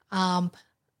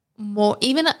more.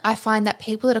 Even I find that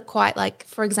people that are quite, like,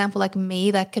 for example, like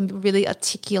me, that can really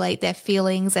articulate their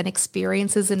feelings and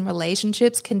experiences in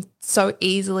relationships, can so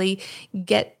easily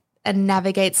get and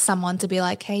navigate someone to be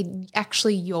like, hey,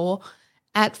 actually you're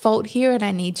at fault here and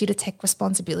I need you to take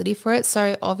responsibility for it.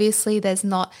 So obviously there's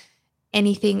not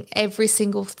every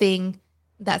single thing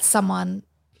that someone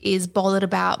is bothered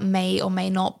about may or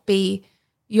may not be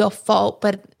your fault,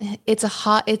 but it's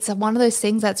one of those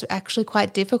things that's actually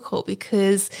quite difficult,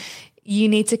 because you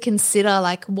need to consider,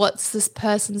 like, what's this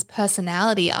person's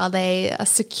personality? Are they a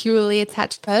securely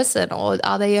attached person, or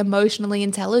are they emotionally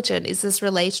intelligent? Is this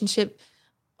relationship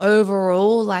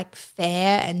overall, like,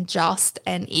 fair and just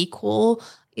and equal?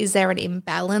 Is there an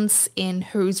imbalance in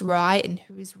who's right and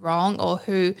who's wrong, or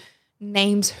who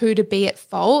names who to be at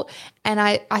fault? And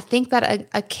I think that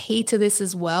a key to this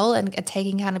as well, and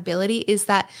taking accountability, is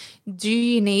that, do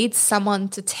you need someone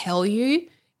to tell you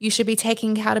you should be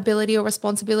taking accountability or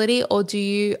responsibility, or do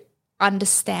you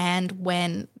understand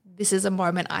when this is a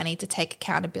moment I need to take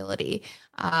accountability,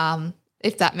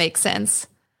 if that makes sense?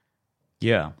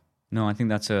 Yeah. No, I think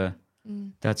that's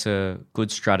a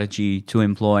good strategy to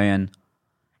employ. And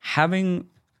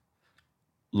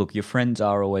look, your friends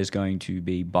are always going to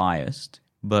be biased,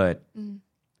 but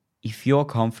if you're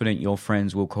confident your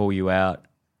friends will call you out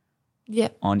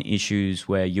on issues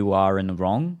where you are in the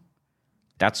wrong,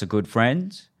 that's a good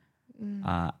friend.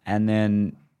 And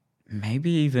then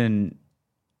maybe even,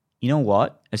 you know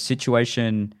what, a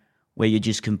situation where you're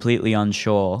just completely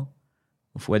unsure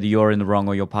of whether you're in the wrong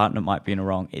or your partner might be in the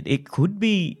wrong. It could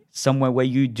be somewhere where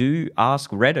you do ask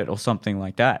Reddit or something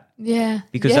like that. Yeah.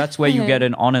 Because that's where you get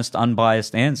an honest,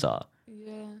 unbiased answer.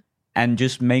 Yeah. And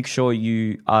just make sure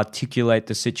you articulate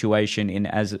the situation in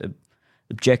as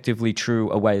objectively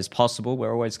true a way as possible.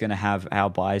 We're always going to have our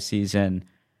biases and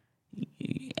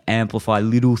amplify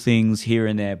little things here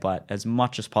and there, but as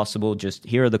much as possible, just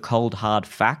here are the cold, hard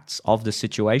facts of the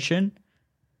situation.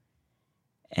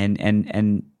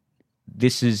 And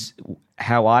this is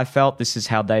how I felt. This is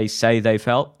how they say they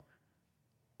felt.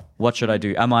 What should I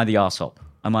do? Am I the arsehole?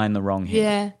 Am I in the wrong here?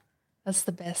 Yeah. That's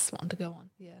the best one to go on.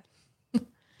 Yeah.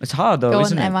 It's hard though,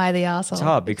 isn't it? Am I the arsehole? It's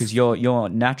hard because your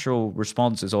natural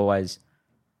response is always,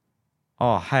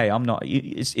 oh, hey, I'm not.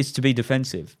 It's to be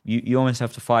defensive. You almost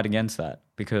have to fight against that,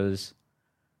 because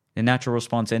the natural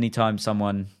response anytime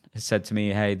someone has said to me,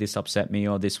 hey, this upset me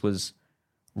or this was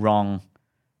wrong,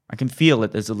 I can feel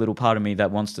it. There's a little part of me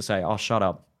that wants to say, oh, shut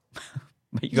up.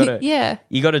 But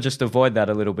you gotta just avoid that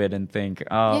a little bit and think,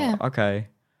 oh, okay.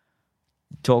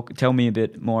 Tell me a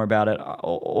bit more about it.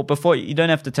 Or before, you don't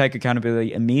have to take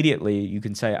accountability immediately. You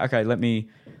can say, okay, let me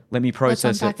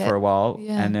process it for a while,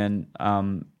 and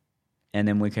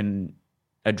then we can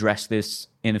address this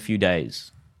in a few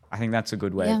days. I think that's a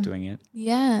good way of doing it.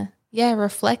 Yeah. Yeah,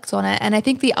 reflect on it. And I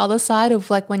think the other side of,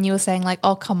 like, when you were saying, like,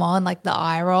 oh, come on, like the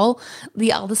eye roll,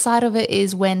 the other side of it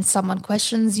is when someone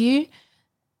questions you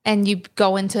and you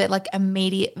go into it like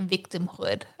immediate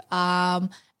victimhood,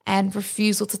 and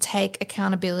refusal to take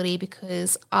accountability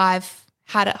because I've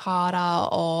had it harder,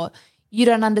 or you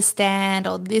don't understand,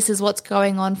 or this is what's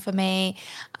going on for me.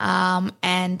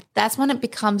 And that's when it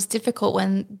becomes difficult,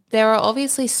 when there are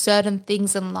obviously certain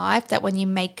things in life that when you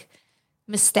make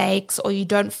mistakes or you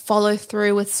don't follow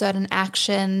through with certain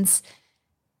actions,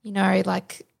 you know,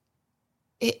 like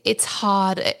it's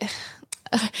hard.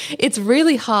 It's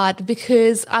really hard,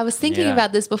 because I was thinking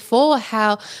about this before,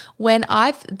 how when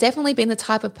I've definitely been the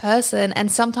type of person, and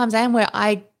sometimes I am, where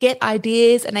I get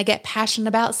ideas and I get passionate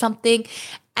about something,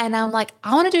 and I'm like,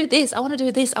 I want to do this, I want to do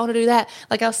this, I want to do that.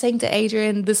 Like I was saying to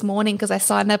Adrian this morning, because I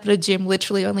signed up at a gym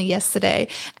literally only yesterday,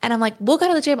 and I'm like, we'll go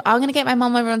to the gym. I'm going to get my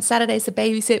mum over on Saturdays to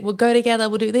babysit. We'll go together.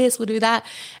 We'll do this, we'll do that.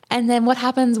 And then what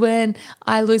happens when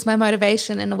I lose my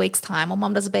motivation in a week's time, or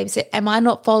mum does a babysit? Am I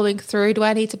not following through? Do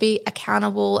I need to be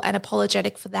accountable and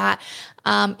apologetic for that?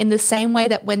 In the same way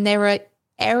that when there are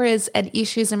errors and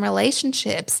issues in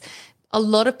relationships, a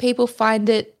lot of people find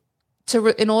it,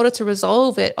 in order to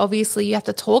resolve it, obviously you have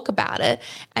to talk about it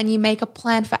and you make a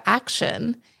plan for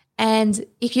action. And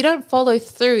if you don't follow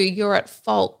through, you're at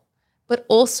fault. But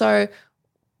also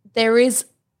there is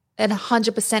an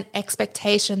 100%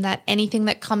 expectation that anything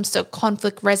that comes to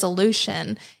conflict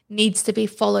resolution needs to be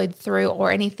followed through,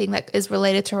 or anything that is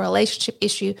related to a relationship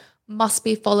issue must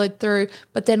be followed through.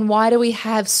 But then why do we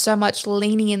have so much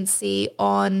leniency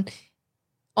on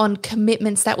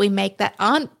commitments that we make that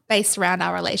aren't based around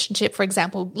our relationship? For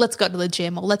example, let's go to the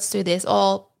gym, or let's do this,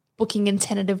 or booking in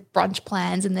tentative brunch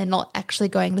plans and they're not actually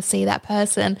going to see that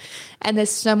person. And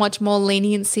there's so much more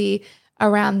leniency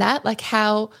around that. Like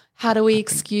how do we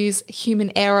excuse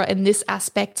human error in this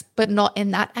aspect but not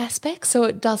in that aspect? So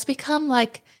it does become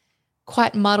like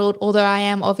quite muddled, although I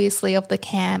am obviously of the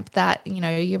camp that, you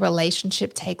know, your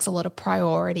relationship takes a lot of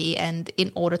priority, and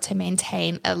in order to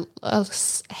maintain a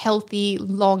healthy,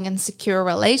 long and secure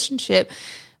relationship,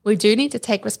 we do need to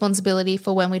take responsibility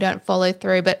for when we don't follow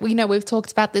through. But we know we've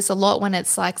talked about this a lot, when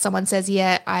it's like someone says,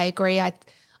 yeah, I agree,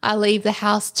 I leave the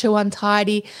house too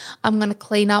untidy, I'm going to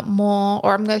clean up more,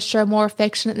 or I'm going to show more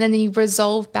affection, and then you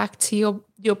resolve back to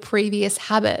your previous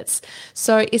habits.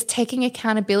 So is taking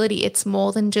accountability, it's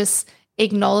more than just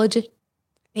acknowledging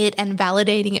it and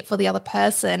validating it for the other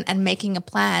person and making a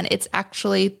plan. It's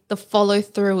actually the follow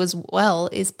through as well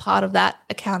is part of that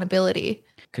accountability.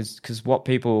 Because what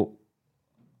people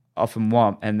often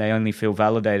want, and they only feel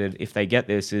validated if they get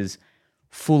this, is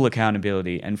full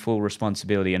accountability and full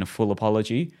responsibility and a full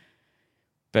apology.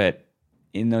 But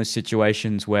in those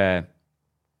situations where,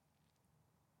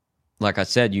 like I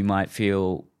said, you might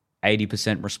feel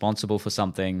 80% responsible for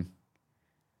something,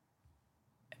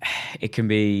 it can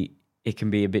be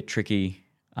a bit tricky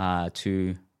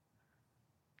to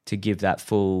give that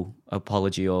full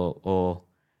apology or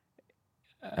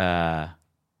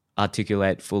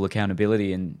articulate full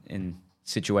accountability in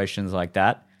situations like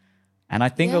that. And I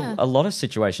think a lot of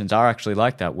situations are actually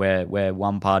like that, where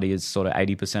one party is sort of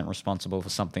 80% responsible for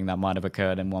something that might have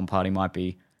occurred, and one party might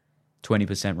be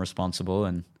 20% responsible.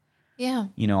 And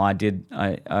you know,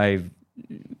 I've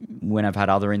when I've had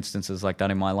other instances like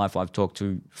that in my life, I've talked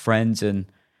to friends and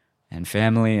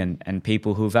family and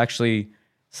people who've actually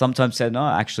sometimes said, no,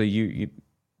 actually you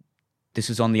this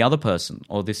is on the other person,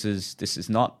 or this is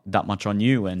not that much on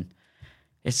you. And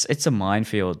it's a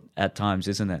minefield at times,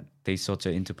 isn't it? These sorts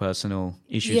of interpersonal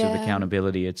issues of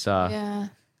accountability. It's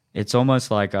it's almost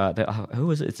like who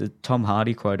was it? It's a Tom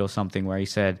Hardy quote or something where he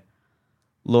said,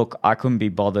 "Look, I couldn't be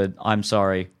bothered. I'm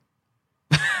sorry."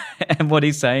 And what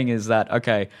he's saying is that,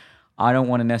 okay, I don't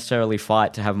want to necessarily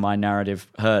fight to have my narrative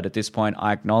heard. At this point,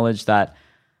 I acknowledge that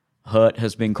hurt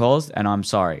has been caused, and I'm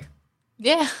sorry.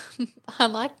 Yeah, I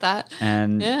like that.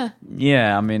 And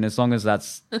yeah, I mean, as long as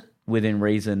that's within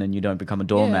reason and you don't become a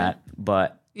doormat,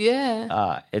 but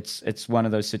it's one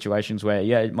of those situations where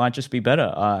it might just be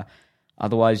better.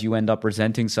 Otherwise, you end up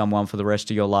resenting someone for the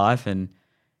rest of your life and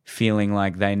feeling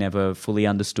like they never fully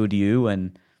understood you.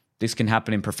 And this can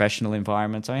happen in professional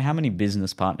environments. I mean, how many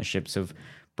business partnerships have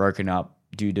broken up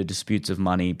due to disputes of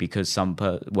money because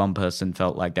one person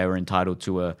felt like they were entitled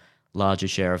to a larger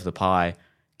share of the pie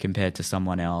compared to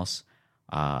someone else?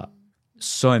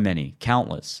 So many,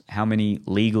 countless. How many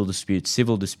legal disputes,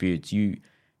 civil disputes?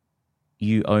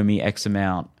 You owe me X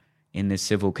amount in this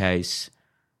civil case.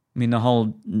 I mean, the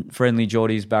whole Friendly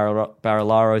Jordies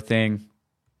Barilaro thing.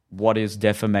 What is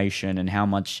defamation, and how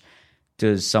much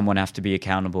does someone have to be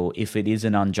accountable if it is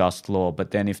an unjust law?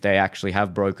 But then if they actually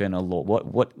have broken a law,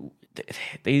 what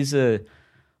these are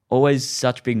always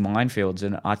such big minefields.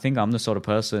 And I think I'm the sort of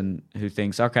person who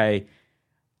thinks, okay,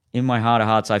 in my heart of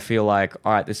hearts, I feel like,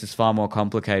 all right, this is far more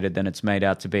complicated than it's made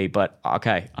out to be, but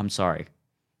okay, I'm sorry.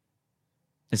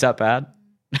 Is that bad?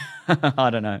 I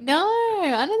don't know. No,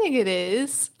 I don't think it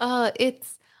is. I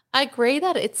agree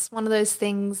that it's one of those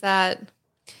things that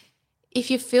if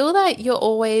you feel that you're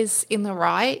always in the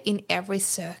right in every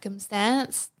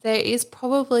circumstance, there is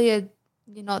probably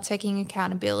you're not taking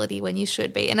accountability when you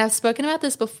should be. And I've spoken about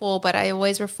this before, but I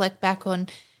always reflect back on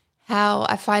how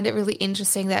I find it really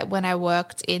interesting that when I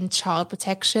worked in child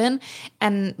protection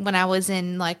and when I was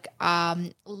in like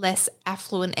less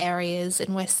affluent areas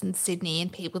in Western Sydney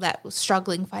and people that were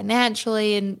struggling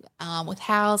financially and with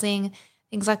housing,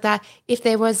 things like that, if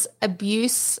there was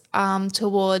abuse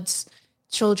towards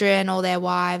children or their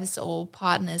wives or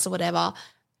partners or whatever,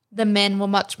 the men were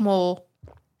much more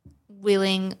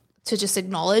willing to just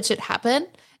acknowledge it happened.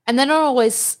 And they're not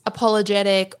always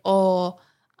apologetic or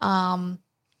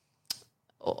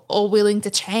willing to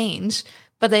change,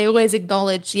 but they always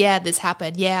acknowledge, yeah, this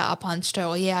happened. Yeah, I punched her,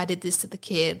 or yeah, I did this to the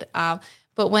kid.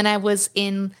 But when I was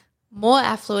in more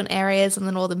affluent areas in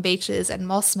the Northern Beaches and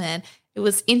Mossman, it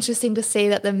was interesting to see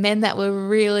that the men that were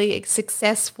really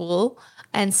successful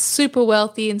and super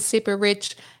wealthy and super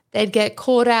rich, they'd get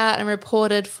caught out and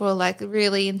reported for like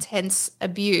really intense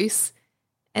abuse.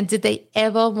 And did they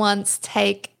ever once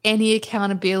take any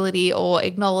accountability or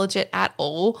acknowledge it at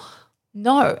all?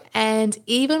 No. And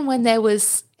even when there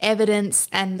was evidence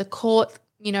and the court,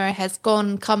 has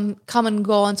come and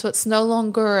gone, so it's no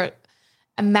longer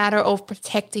a matter of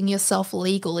protecting yourself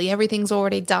legally, everything's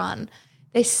already done,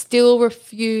 they still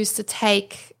refuse to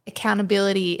take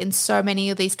accountability in so many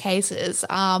of these cases.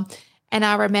 And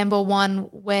I remember one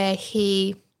where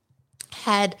she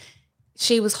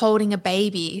was holding a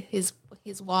baby, his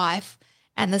wife,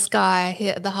 and this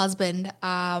guy, the husband,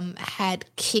 had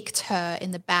kicked her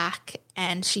in the back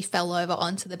and she fell over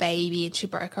onto the baby and she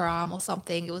broke her arm or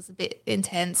something. It was a bit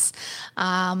intense.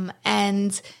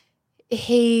 And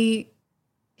he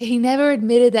never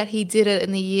admitted that he did it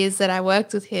in the years that I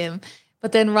worked with him.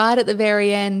 But then right at the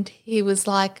very end, he was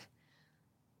like,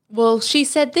 well, she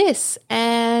said this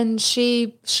and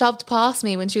she shoved past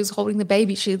me when she was holding the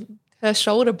baby. Her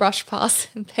shoulder brushed past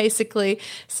him, basically.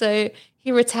 So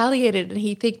he retaliated and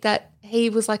he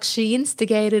was like, she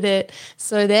instigated it,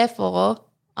 so therefore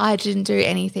I didn't do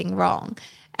anything wrong.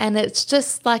 And it's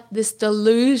just like this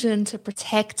delusion to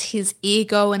protect his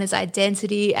ego and his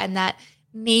identity and that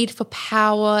need for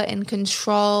power and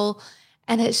control.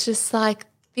 And it's just like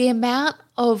the amount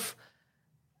of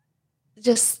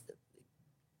just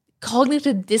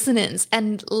cognitive dissonance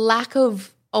and lack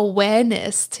of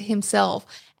awareness to himself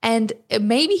And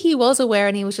maybe he was aware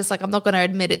and he was just like, I'm not going to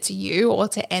admit it to you or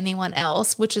to anyone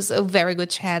else, which is a very good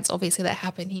chance, obviously, that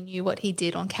happened. He knew what he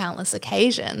did on countless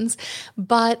occasions.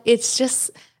 But it's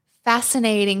just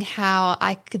fascinating how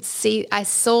I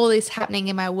saw this happening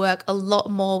in my work a lot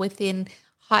more within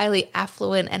highly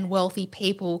affluent and wealthy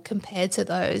people compared to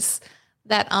those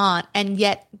that aren't. And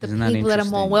yet the people that are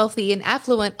more wealthy and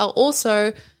affluent are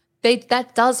also,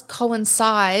 that does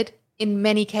coincide in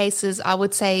many cases, I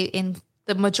would say in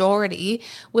the majority,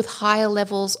 with higher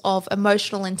levels of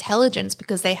emotional intelligence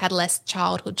because they had less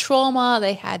childhood trauma,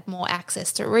 they had more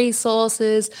access to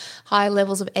resources, higher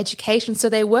levels of education. So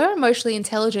they were emotionally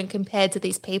intelligent compared to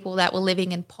these people that were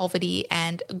living in poverty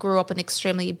and grew up in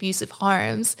extremely abusive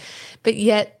homes. But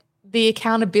yet the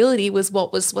accountability was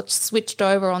what switched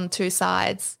over on two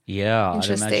sides. Yeah, I'd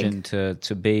imagine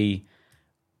to be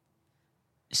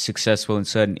successful in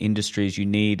certain industries, you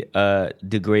need a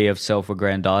degree of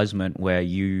self-aggrandizement where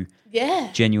you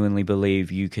genuinely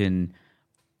believe you can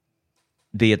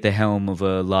be at the helm of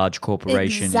a large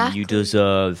corporation and you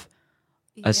deserve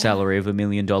a salary of $1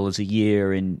 million a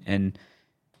year, and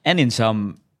in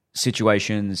some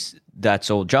situations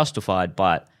that's all justified,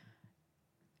 but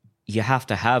you have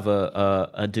to have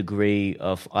a degree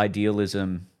of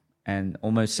idealism and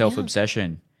almost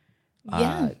self-obsession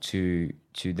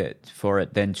for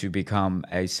it then to become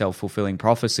a self-fulfilling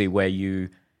prophecy where you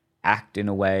act in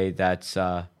a way that's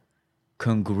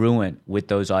congruent with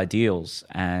those ideals,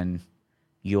 and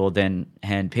you're then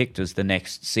handpicked as the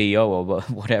next CEO or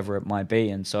whatever it might be.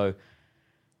 And so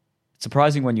it's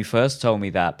surprising when you first told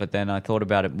me that, but then I thought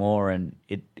about it more, and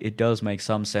it does make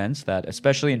some sense that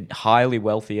especially in highly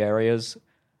wealthy areas,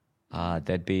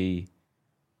 they'd be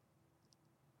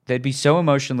so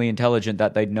emotionally intelligent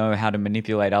that they'd know how to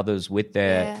manipulate others with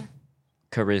their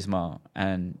charisma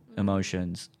and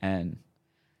emotions. And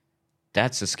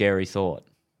that's a scary thought,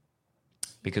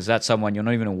 because that's someone you're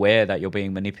not even aware that you're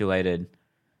being manipulated.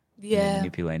 Yeah.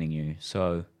 Manipulating you.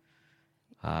 So,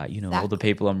 all the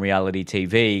people on reality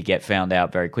TV get found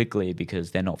out very quickly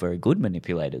because they're not very good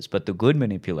manipulators. But the good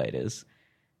manipulators,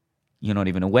 you're not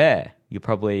even aware. You're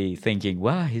probably thinking,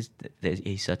 wow, he's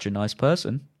such a nice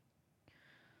person.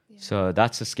 So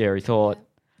that's a scary thought.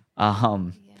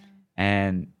 And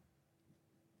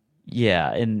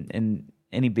in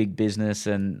any big business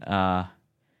and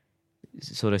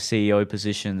sort of CEO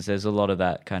positions, there's a lot of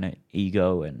that kind of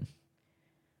ego and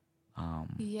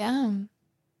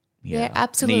there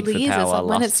absolutely is. It's like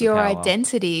when it's your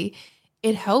identity,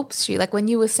 it helps you. Like when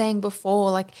you were saying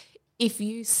before, like if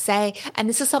you say, and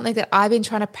this is something that I've been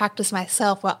trying to practice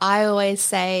myself, where I always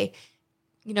say,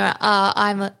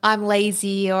 I'm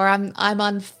lazy or I'm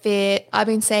unfit. I've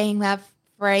been saying that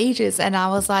for ages, and I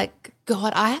was like,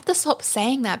 God, I have to stop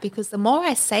saying that, because the more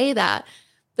I say that,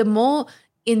 the more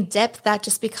in depth that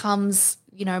just becomes,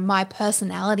 my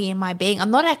personality and my being.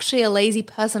 I'm not actually a lazy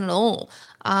person at all.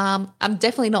 I'm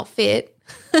definitely not fit,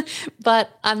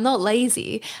 but I'm not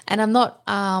lazy, and I'm not,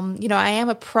 I am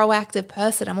a proactive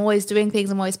person. I'm always doing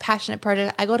things. I'm always passionate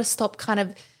project. I got to stop kind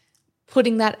of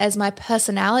putting that as my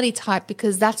personality type,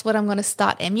 because that's what I'm going to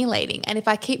start emulating. And if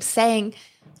I keep saying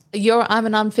I'm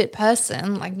an unfit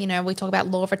person, like, we talk about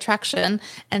law of attraction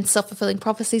and self-fulfilling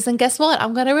prophecies, and guess what?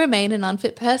 I'm going to remain an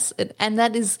unfit person. And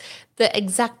that is the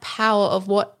exact power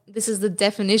of this is the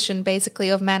definition basically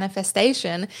of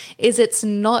manifestation, is it's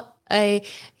not a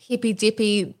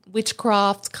hippy-dippy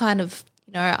witchcraft kind of,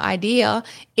 idea.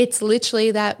 It's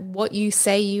literally that what you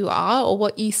say you are or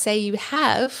what you say you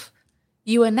have,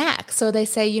 you enact. So they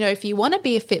say, if you want to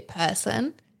be a fit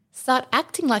person, start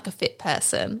acting like a fit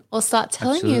person, or start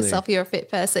telling yourself you're a fit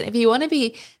person. If you want to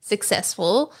be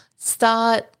successful,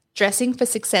 start dressing for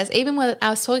success. Even when I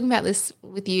was talking about this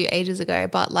with you ages ago,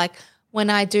 but like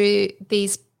when I do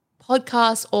these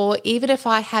podcasts, or even if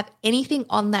I have anything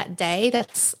on that day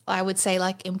that's, I would say,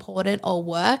 like important or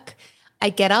work, I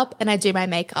get up and I do my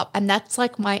makeup, and that's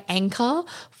like my anchor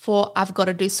for I've got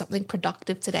to do something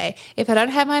productive today. If I don't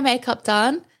have my makeup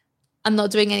done, I'm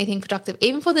not doing anything productive.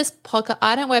 Even for this podcast,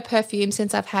 I don't wear perfume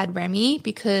since I've had Remy,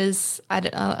 because I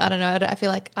don't know. I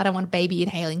feel like I don't want baby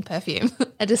inhaling perfume.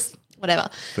 Whatever.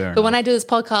 But when I do this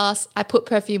podcast, I put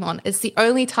perfume on. It's the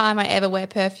only time I ever wear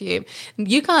perfume.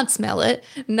 You can't smell it.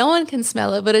 No one can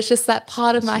smell it, but it's just that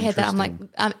part of my head that I'm like,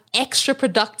 I'm extra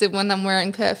productive when I'm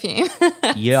wearing perfume.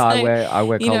 Yeah, so, I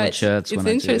wear collared shirts when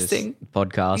I do this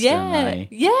podcast.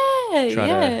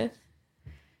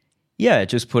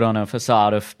 Just put on a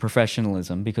facade of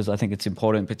professionalism, because I think it's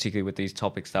important, particularly with these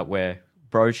topics that we're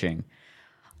broaching.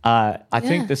 I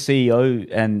think the CEO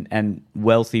and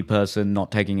wealthy person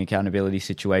not taking accountability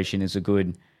situation is a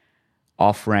good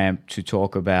off-ramp to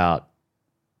talk about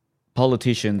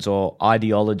politicians or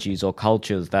ideologies or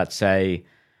cultures that say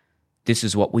this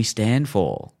is what we stand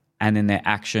for, and then their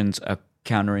actions are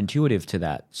counterintuitive to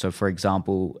that. So, for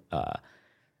example,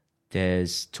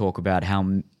 there's talk about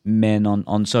how men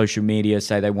on social media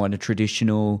say they want a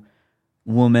traditional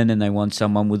woman and they want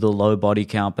someone with a low body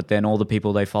count, but then all the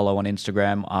people they follow on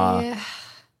Instagram are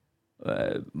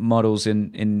models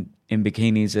in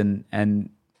bikinis, and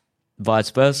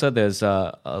vice versa. There's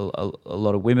a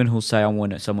lot of women who'll say, I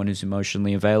want someone who's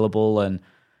emotionally available and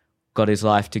got his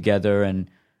life together, and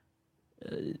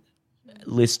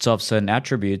lists off certain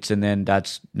attributes, and then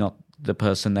that's not the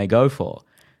person they go for.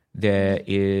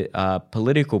 There are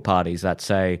political parties that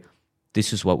say,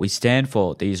 this is what we stand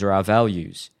for, these are our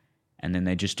values, and then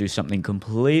they just do something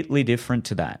completely different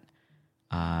to that.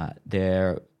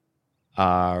 There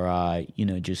are,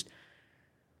 just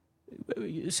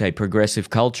say progressive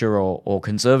culture or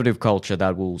conservative culture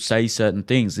that will say certain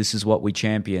things. This is what we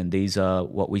champion. These are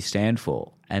what we stand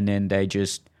for. And then they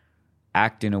just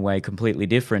act in a way completely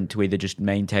different to either just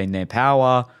maintain their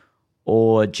power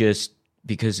or just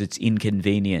because it's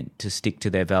inconvenient to stick to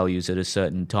their values at a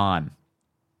certain time.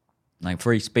 Like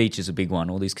free speech is a big one.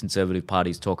 All these conservative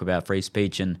parties talk about free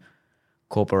speech and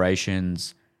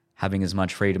corporations having as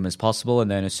much freedom as possible.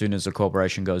 And then as soon as a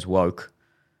corporation goes woke,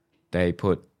 they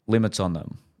put limits on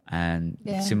them. And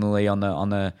similarly on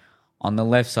the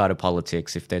left side of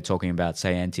politics, if they're talking about,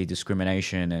 say,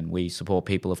 anti-discrimination and we support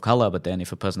people of color, but then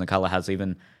if a person of color has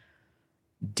even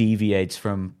deviates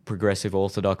from progressive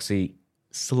orthodoxy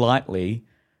slightly,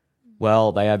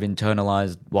 well, they have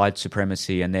internalized white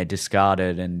supremacy and they're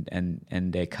discarded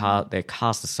and they're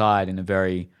cast aside in a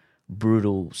very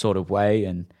brutal sort of way.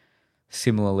 And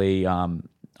similarly, I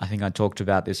think I talked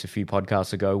about this a few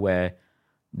podcasts ago, where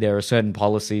there are certain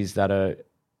policies that are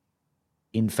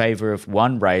in favor of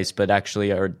one race but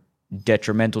actually are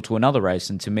detrimental to another race.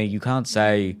 And to me, you can't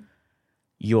say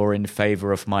you're in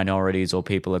favor of minorities or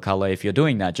people of color. If you're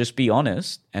doing that, just be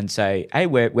honest and say, hey,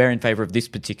 we're in favor of this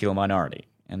particular minority.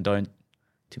 And don't,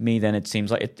 to me, then it seems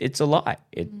like it's a lie.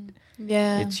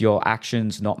 It's your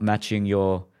actions not matching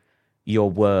your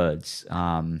words.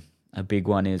 A big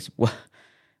one is,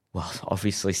 well,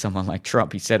 obviously someone like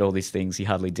Trump, he said all these things, he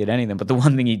hardly did any of them. But the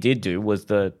one thing he did do was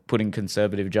the putting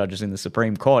conservative judges in the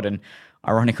Supreme Court. And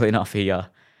ironically enough,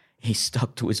 he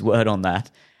stuck to his word on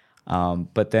that.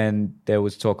 But then there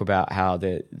was talk about how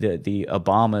the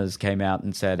Obamas came out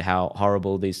and said how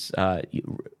horrible this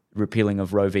repealing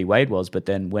of Roe v. Wade was. But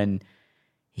then when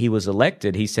he was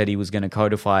elected, he said he was going to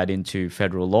codify it into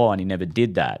federal law, and he never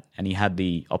did that. And he had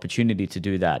the opportunity to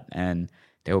do that. And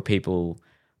there were people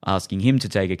asking him to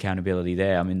take accountability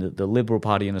there. I mean, the Liberal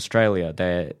Party in Australia,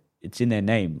 it's in their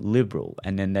name, Liberal.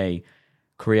 And then they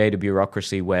create a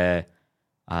bureaucracy where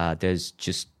there's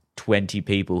just 20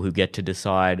 people who get to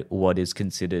decide what is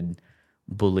considered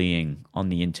bullying on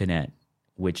the internet,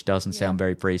 which doesn't sound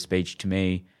very free speech to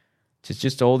me. It's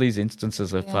just all these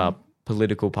instances of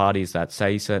political parties that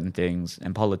say certain things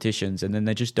and politicians, and then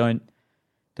they just don't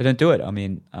do it. I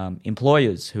mean,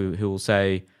 employers who will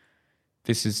say,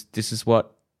 this is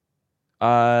what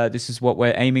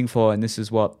we're aiming for, and this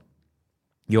is what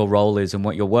your role is and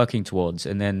what you're working towards,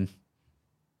 and then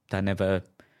that never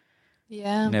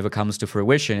comes to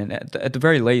fruition. And at the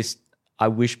very least, I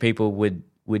wish people would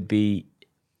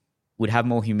have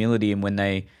more humility in when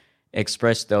they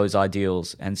express those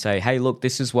ideals and say, hey, look,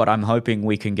 this is what I'm hoping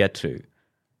we can get to.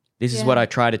 This is what I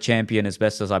try to champion as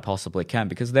best as I possibly can.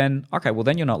 Because then,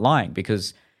 then you're not lying,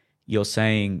 because you're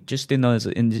saying, just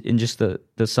in just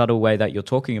the subtle way that you're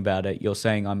talking about it, you're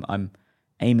saying I'm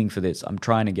aiming for this, I'm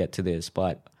trying to get to this.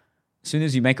 But as soon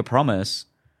as you make a promise,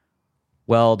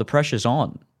 well, the pressure's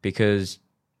on, because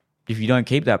if you don't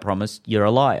keep that promise, you're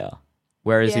a liar.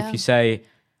 Whereas if you say,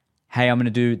 hey, I'm going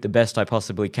to do the best I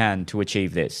possibly can to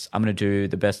achieve this, I'm going to do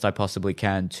the best I possibly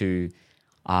can to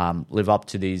live up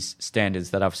to these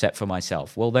standards that I've set for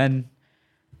myself, well, then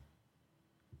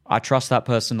I trust that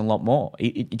person a lot more.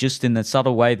 Just in the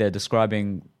subtle way they're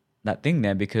describing that thing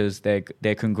there, because they're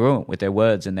congruent with their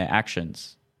words and their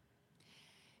actions.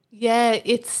 Yeah,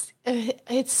 it's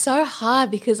so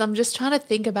hard, because I'm just trying to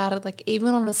think about it, like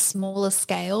even on a smaller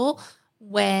scale,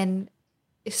 when,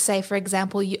 say, for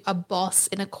example, a boss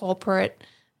in a corporate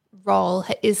role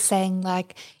is saying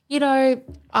like,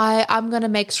 I'm going to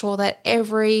make sure that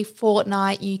every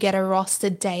fortnight you get a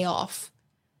rostered day off.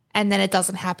 And then it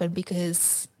doesn't happen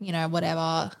because,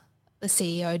 whatever, the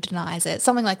CEO denies it,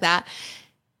 something like that.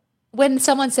 When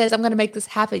someone says, I'm going to make this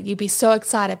happen, you'd be so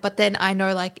excited. But then I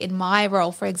know, like in my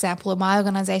role, for example, in my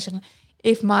organization,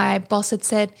 if my boss had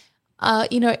said,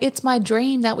 it's my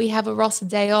dream that we have a roster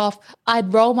day off,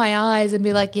 I'd roll my eyes and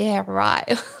be like, yeah,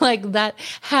 right. Like that,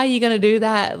 how are you going to do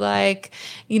that? Like,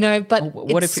 but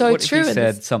What it's if, so what if true. he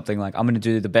said something like, I'm going to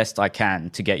do the best I can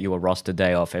to get you a roster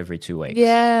day off every 2 weeks?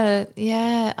 Yeah,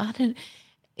 yeah.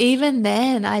 Even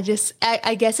then, I guess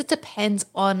it depends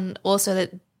on also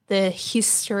the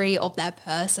history of that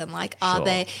person. Like,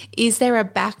 Sure. is there a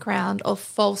background of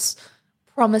false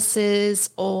promises?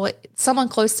 Or someone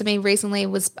close to me recently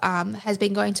has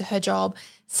been going to her job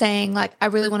saying like, I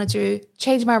really want to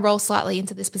change my role slightly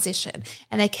into this position.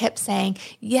 And they kept saying,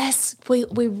 yes, we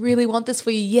really want this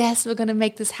for you. Yes, we're going to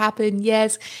make this happen.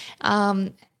 Yes.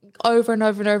 Over and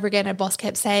over and over again. Her boss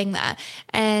kept saying that.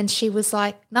 And she was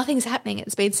like, nothing's happening.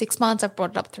 It's been 6 months. I've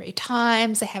brought it up 3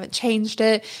 times. They haven't changed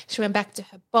it. She went back to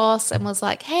her boss and was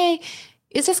like, hey,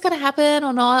 is this going to happen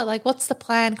or not? Like, what's the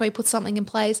plan? Can we put something in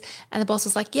place? And the boss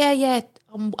was like, yeah,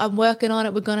 I'm working on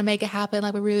it. We're going to make it happen.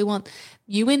 Like, we really want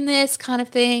you in this kind of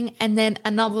thing. And then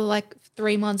another like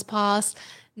 3 months passed.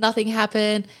 Nothing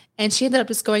happened. And she ended up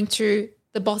just going to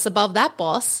the boss above that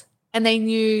boss, and they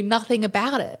knew nothing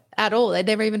about it at all. They'd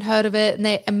never even heard of it. And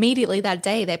they immediately that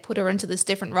day, they put her into this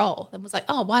different role and was like,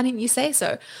 oh, why didn't you say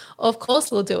so? Of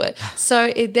course we'll do it.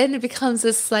 So it becomes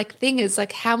this like thing is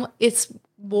like how it's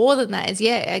more than that is,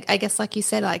 I guess like you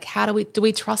said, like how do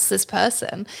we trust this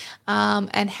person?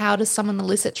 And how does someone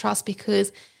elicit trust?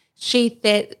 Because she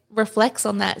reflects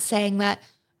on that, saying that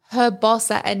her boss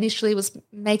that initially was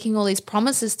making all these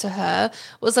promises to her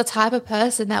was the type of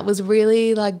person that was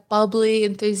really like bubbly,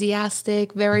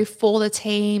 enthusiastic, very for the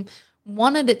team,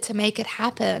 wanted it to make it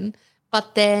happen.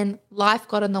 But then life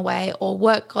got in the way or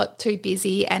work got too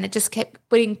busy and it just kept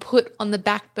being put on the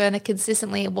back burner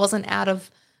consistently. It wasn't out of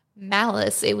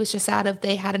malice. It was just out of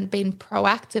they hadn't been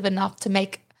proactive enough to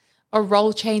make a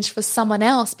role change for someone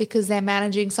else because they're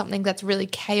managing something that's really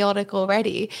chaotic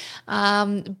already.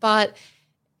 But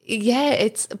yeah,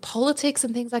 it's politics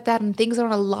and things like that, and things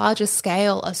on a larger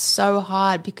scale are so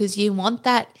hard because you want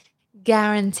that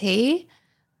guarantee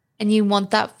and you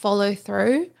want that follow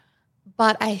through.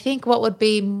 But I think what would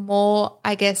be more,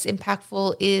 I guess,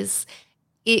 impactful is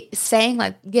it saying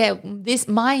like, yeah,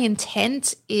 my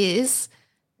intent is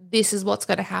this is what's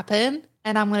going to happen.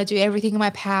 And I'm going to do everything in my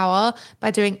power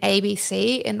by doing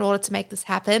ABC in order to make this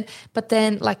happen. But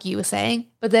then, like you were saying,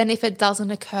 if it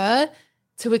doesn't occur,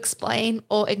 to explain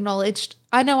or acknowledge,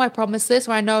 I know I promised this,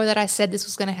 or I know that I said this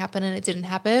was going to happen and it didn't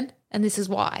happen. And this is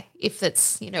why, if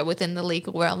it's, within the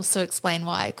legal realms, to explain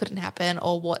why it couldn't happen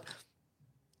or what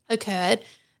occurred.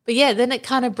 But yeah, then it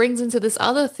kind of brings into this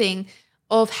other thing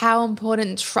of how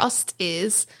important trust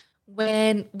is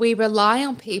when we rely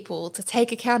on people to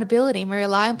take accountability and we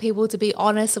rely on people to be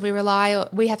honest, and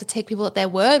we have to take people at their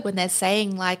word when they're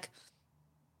saying like,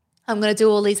 I'm going to do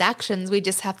all these actions.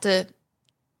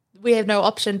 We have no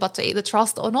option but to either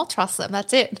trust or not trust them.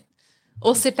 That's it.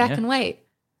 Or sit back and wait.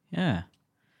 Yeah.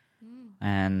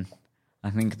 And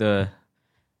I think the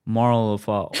moral of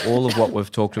all of what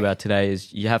we've talked about today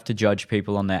is you have to judge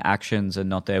people on their actions and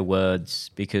not their words,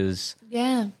 because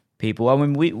people, I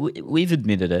mean, we've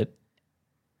admitted it,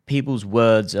 people's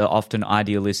words are often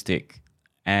idealistic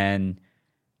and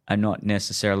are not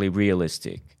necessarily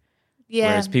realistic. Yeah.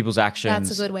 Whereas people's actions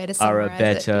that's a good way to are a summarize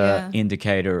better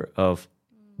indicator of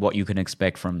what you can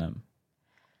expect from them.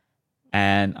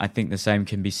 And I think the same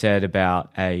can be said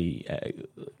about a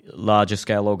larger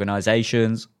scale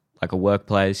organizations like a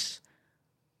workplace,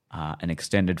 an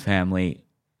extended family,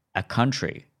 a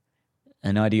country,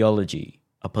 an ideology,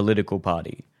 a political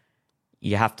party.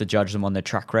 You have to judge them on their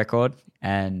track record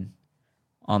and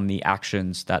on the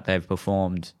actions that they've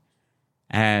performed.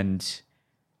 And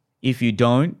if you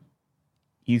don't,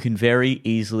 you can very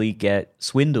easily get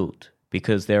swindled,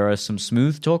 because there are some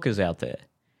smooth talkers out there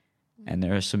and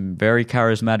there are some very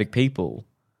charismatic people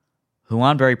who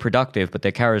aren't very productive, but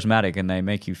they're charismatic and they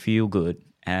make you feel good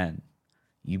and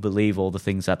you believe all the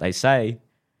things that they say,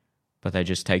 but they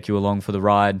just take you along for the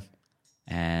ride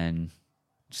and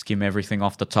skim everything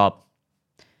off the top,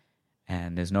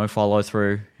 and there's no follow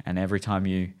through. And every time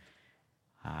you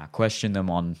question them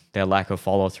on their lack of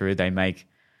follow through, they make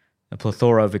a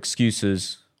plethora of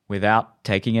excuses without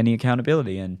taking any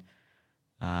accountability. And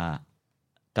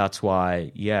that's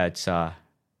why, it's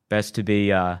best to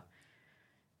be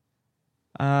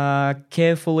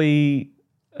carefully,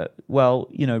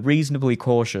 reasonably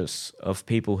cautious of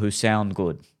people who sound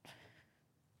good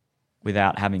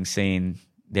without having seen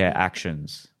their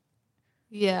actions.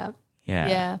 Yeah.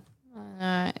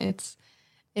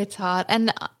 It's hard.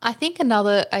 And I think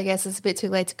another, I guess it's a bit too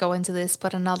late to go into this,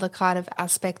 but another kind of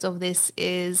aspect of this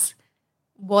is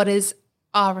what is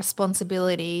our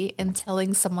responsibility in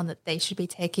telling someone that they should be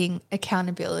taking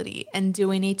accountability? And do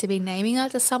we need to be naming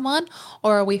that to someone,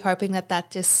 or are we hoping that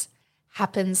that just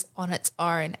happens on its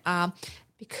own?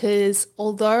 Because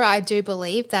although I do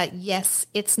believe that, yes,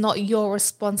 it's not your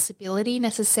responsibility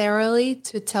necessarily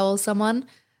to tell someone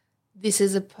this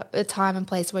is a time and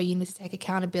place where you need to take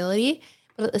accountability.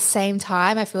 But at the same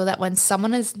time, I feel that when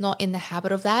someone is not in the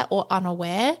habit of that or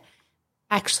unaware,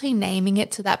 actually naming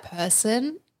it to that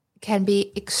person can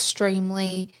be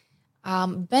extremely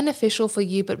beneficial for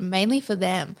you, but mainly for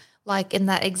them. Like in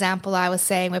that example I was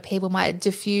saying, where people might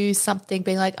diffuse something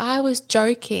being like, I was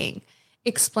joking.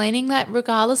 Explaining that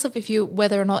regardless of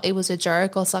whether or not it was a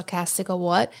joke or sarcastic or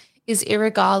what, is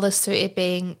irregardless to it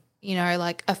being,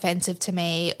 like offensive to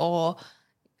me or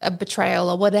a betrayal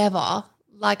or whatever.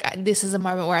 Like, this is a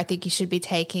moment where I think you should be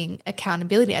taking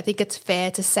accountability. I think it's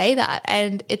fair to say that.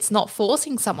 And it's not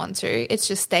forcing someone to. It's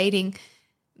just stating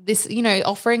this,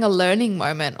 offering a learning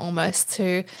moment almost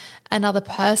to another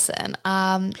person.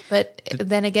 But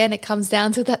then again, it comes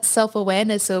down to that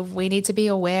self-awareness of we need to be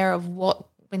aware of what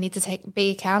we need to be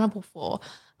accountable for.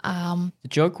 The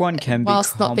joke one can be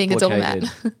whilst not being a doormat.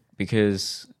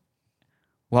 Because,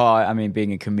 well, I mean,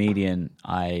 being a comedian,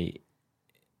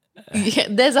 yeah,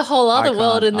 there's a whole other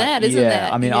world in that, isn't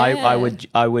there? I mean,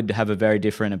 I would have a very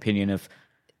different opinion of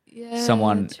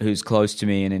someone who's close to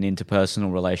me in an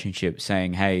interpersonal relationship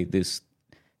saying, hey, this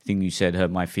thing you said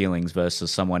hurt my feelings,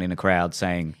 versus someone in a crowd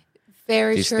saying,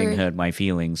 this thing hurt my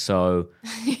feelings. So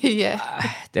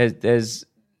yeah, there's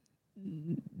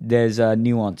a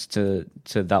nuance to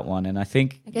that one. And I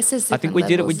think we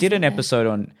did an episode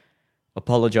on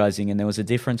apologizing, and there was a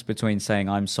difference between saying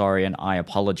I'm sorry and I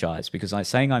apologize, because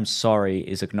saying I'm sorry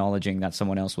is acknowledging that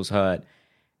someone else was hurt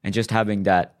and just having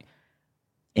that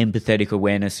empathetic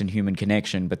awareness and human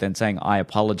connection, but then saying I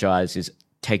apologize is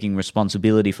taking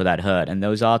responsibility for that hurt, and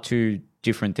those are two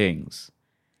different things.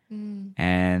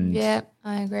 And yeah,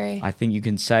 I agree. I think you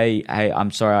can say, hey,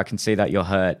 I'm sorry, I can see that you're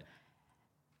hurt.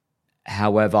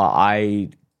 However, I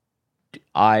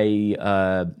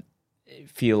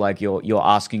feel like you're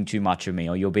asking too much of me,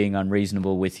 or you're being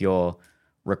unreasonable with your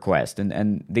request.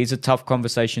 And these are tough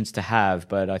conversations to have,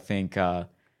 but I think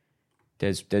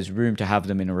there's room to have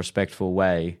them in a respectful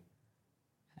way,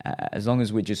 as long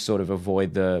as we just sort of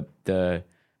avoid the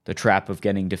trap of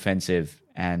getting defensive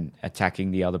and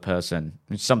attacking the other person.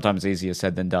 It's sometimes easier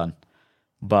said than done,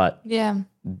 but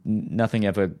nothing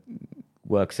ever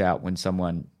works out when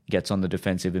someone gets on the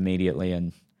defensive immediately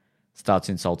and starts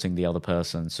insulting the other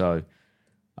person. So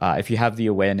if you have the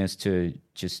awareness to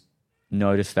just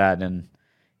notice that, and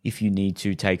if you need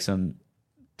to take some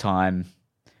time,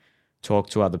 talk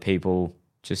to other people,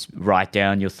 just write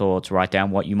down your thoughts, write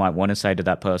down what you might want to say to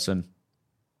that person,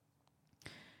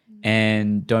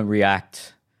 and don't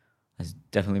react. There's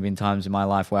definitely been times in my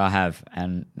life where I have,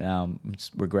 and it's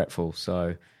regretful.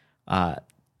 So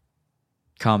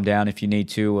calm down if you need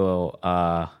to, or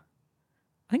I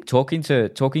think talking to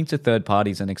third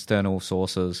parties and external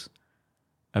sources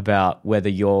about whether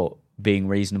you're being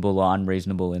reasonable or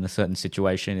unreasonable in a certain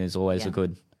situation is always a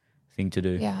good thing to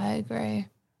do. Yeah, I agree.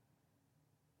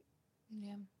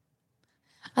 Yeah,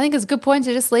 I think it's a good point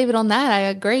to just leave it on that. I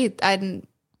agree.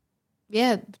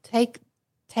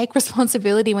 Take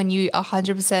responsibility when you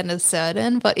 100% are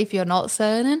certain, but if you're not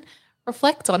certain,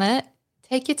 reflect on it,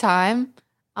 take your time,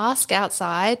 ask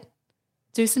outside,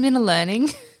 do some inner learning.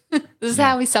 This is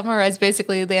how we summarize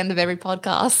basically the end of every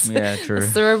podcast. Yeah, true.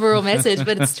 It's the overall message,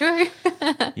 but it's true.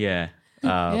 Yeah.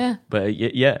 But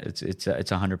yeah, it's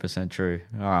 100% true.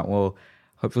 All right. Well,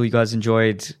 hopefully you guys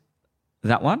enjoyed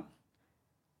that one.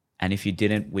 And if you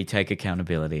didn't, we take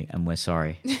accountability and we're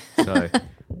sorry. So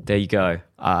there you go.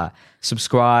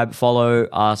 Subscribe, follow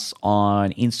us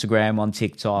on Instagram, on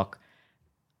TikTok.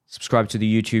 Subscribe to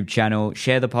the YouTube channel.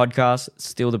 Share the podcast.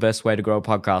 Still the best way to grow a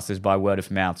podcast is by word of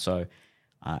mouth. So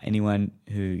anyone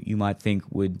who you might think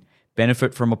would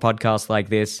benefit from a podcast like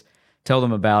this, tell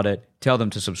them about it. Tell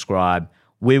them to subscribe.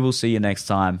 We will see you next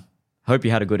time. Hope you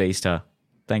had a good Easter.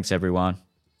 Thanks, everyone.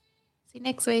 See you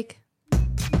next week.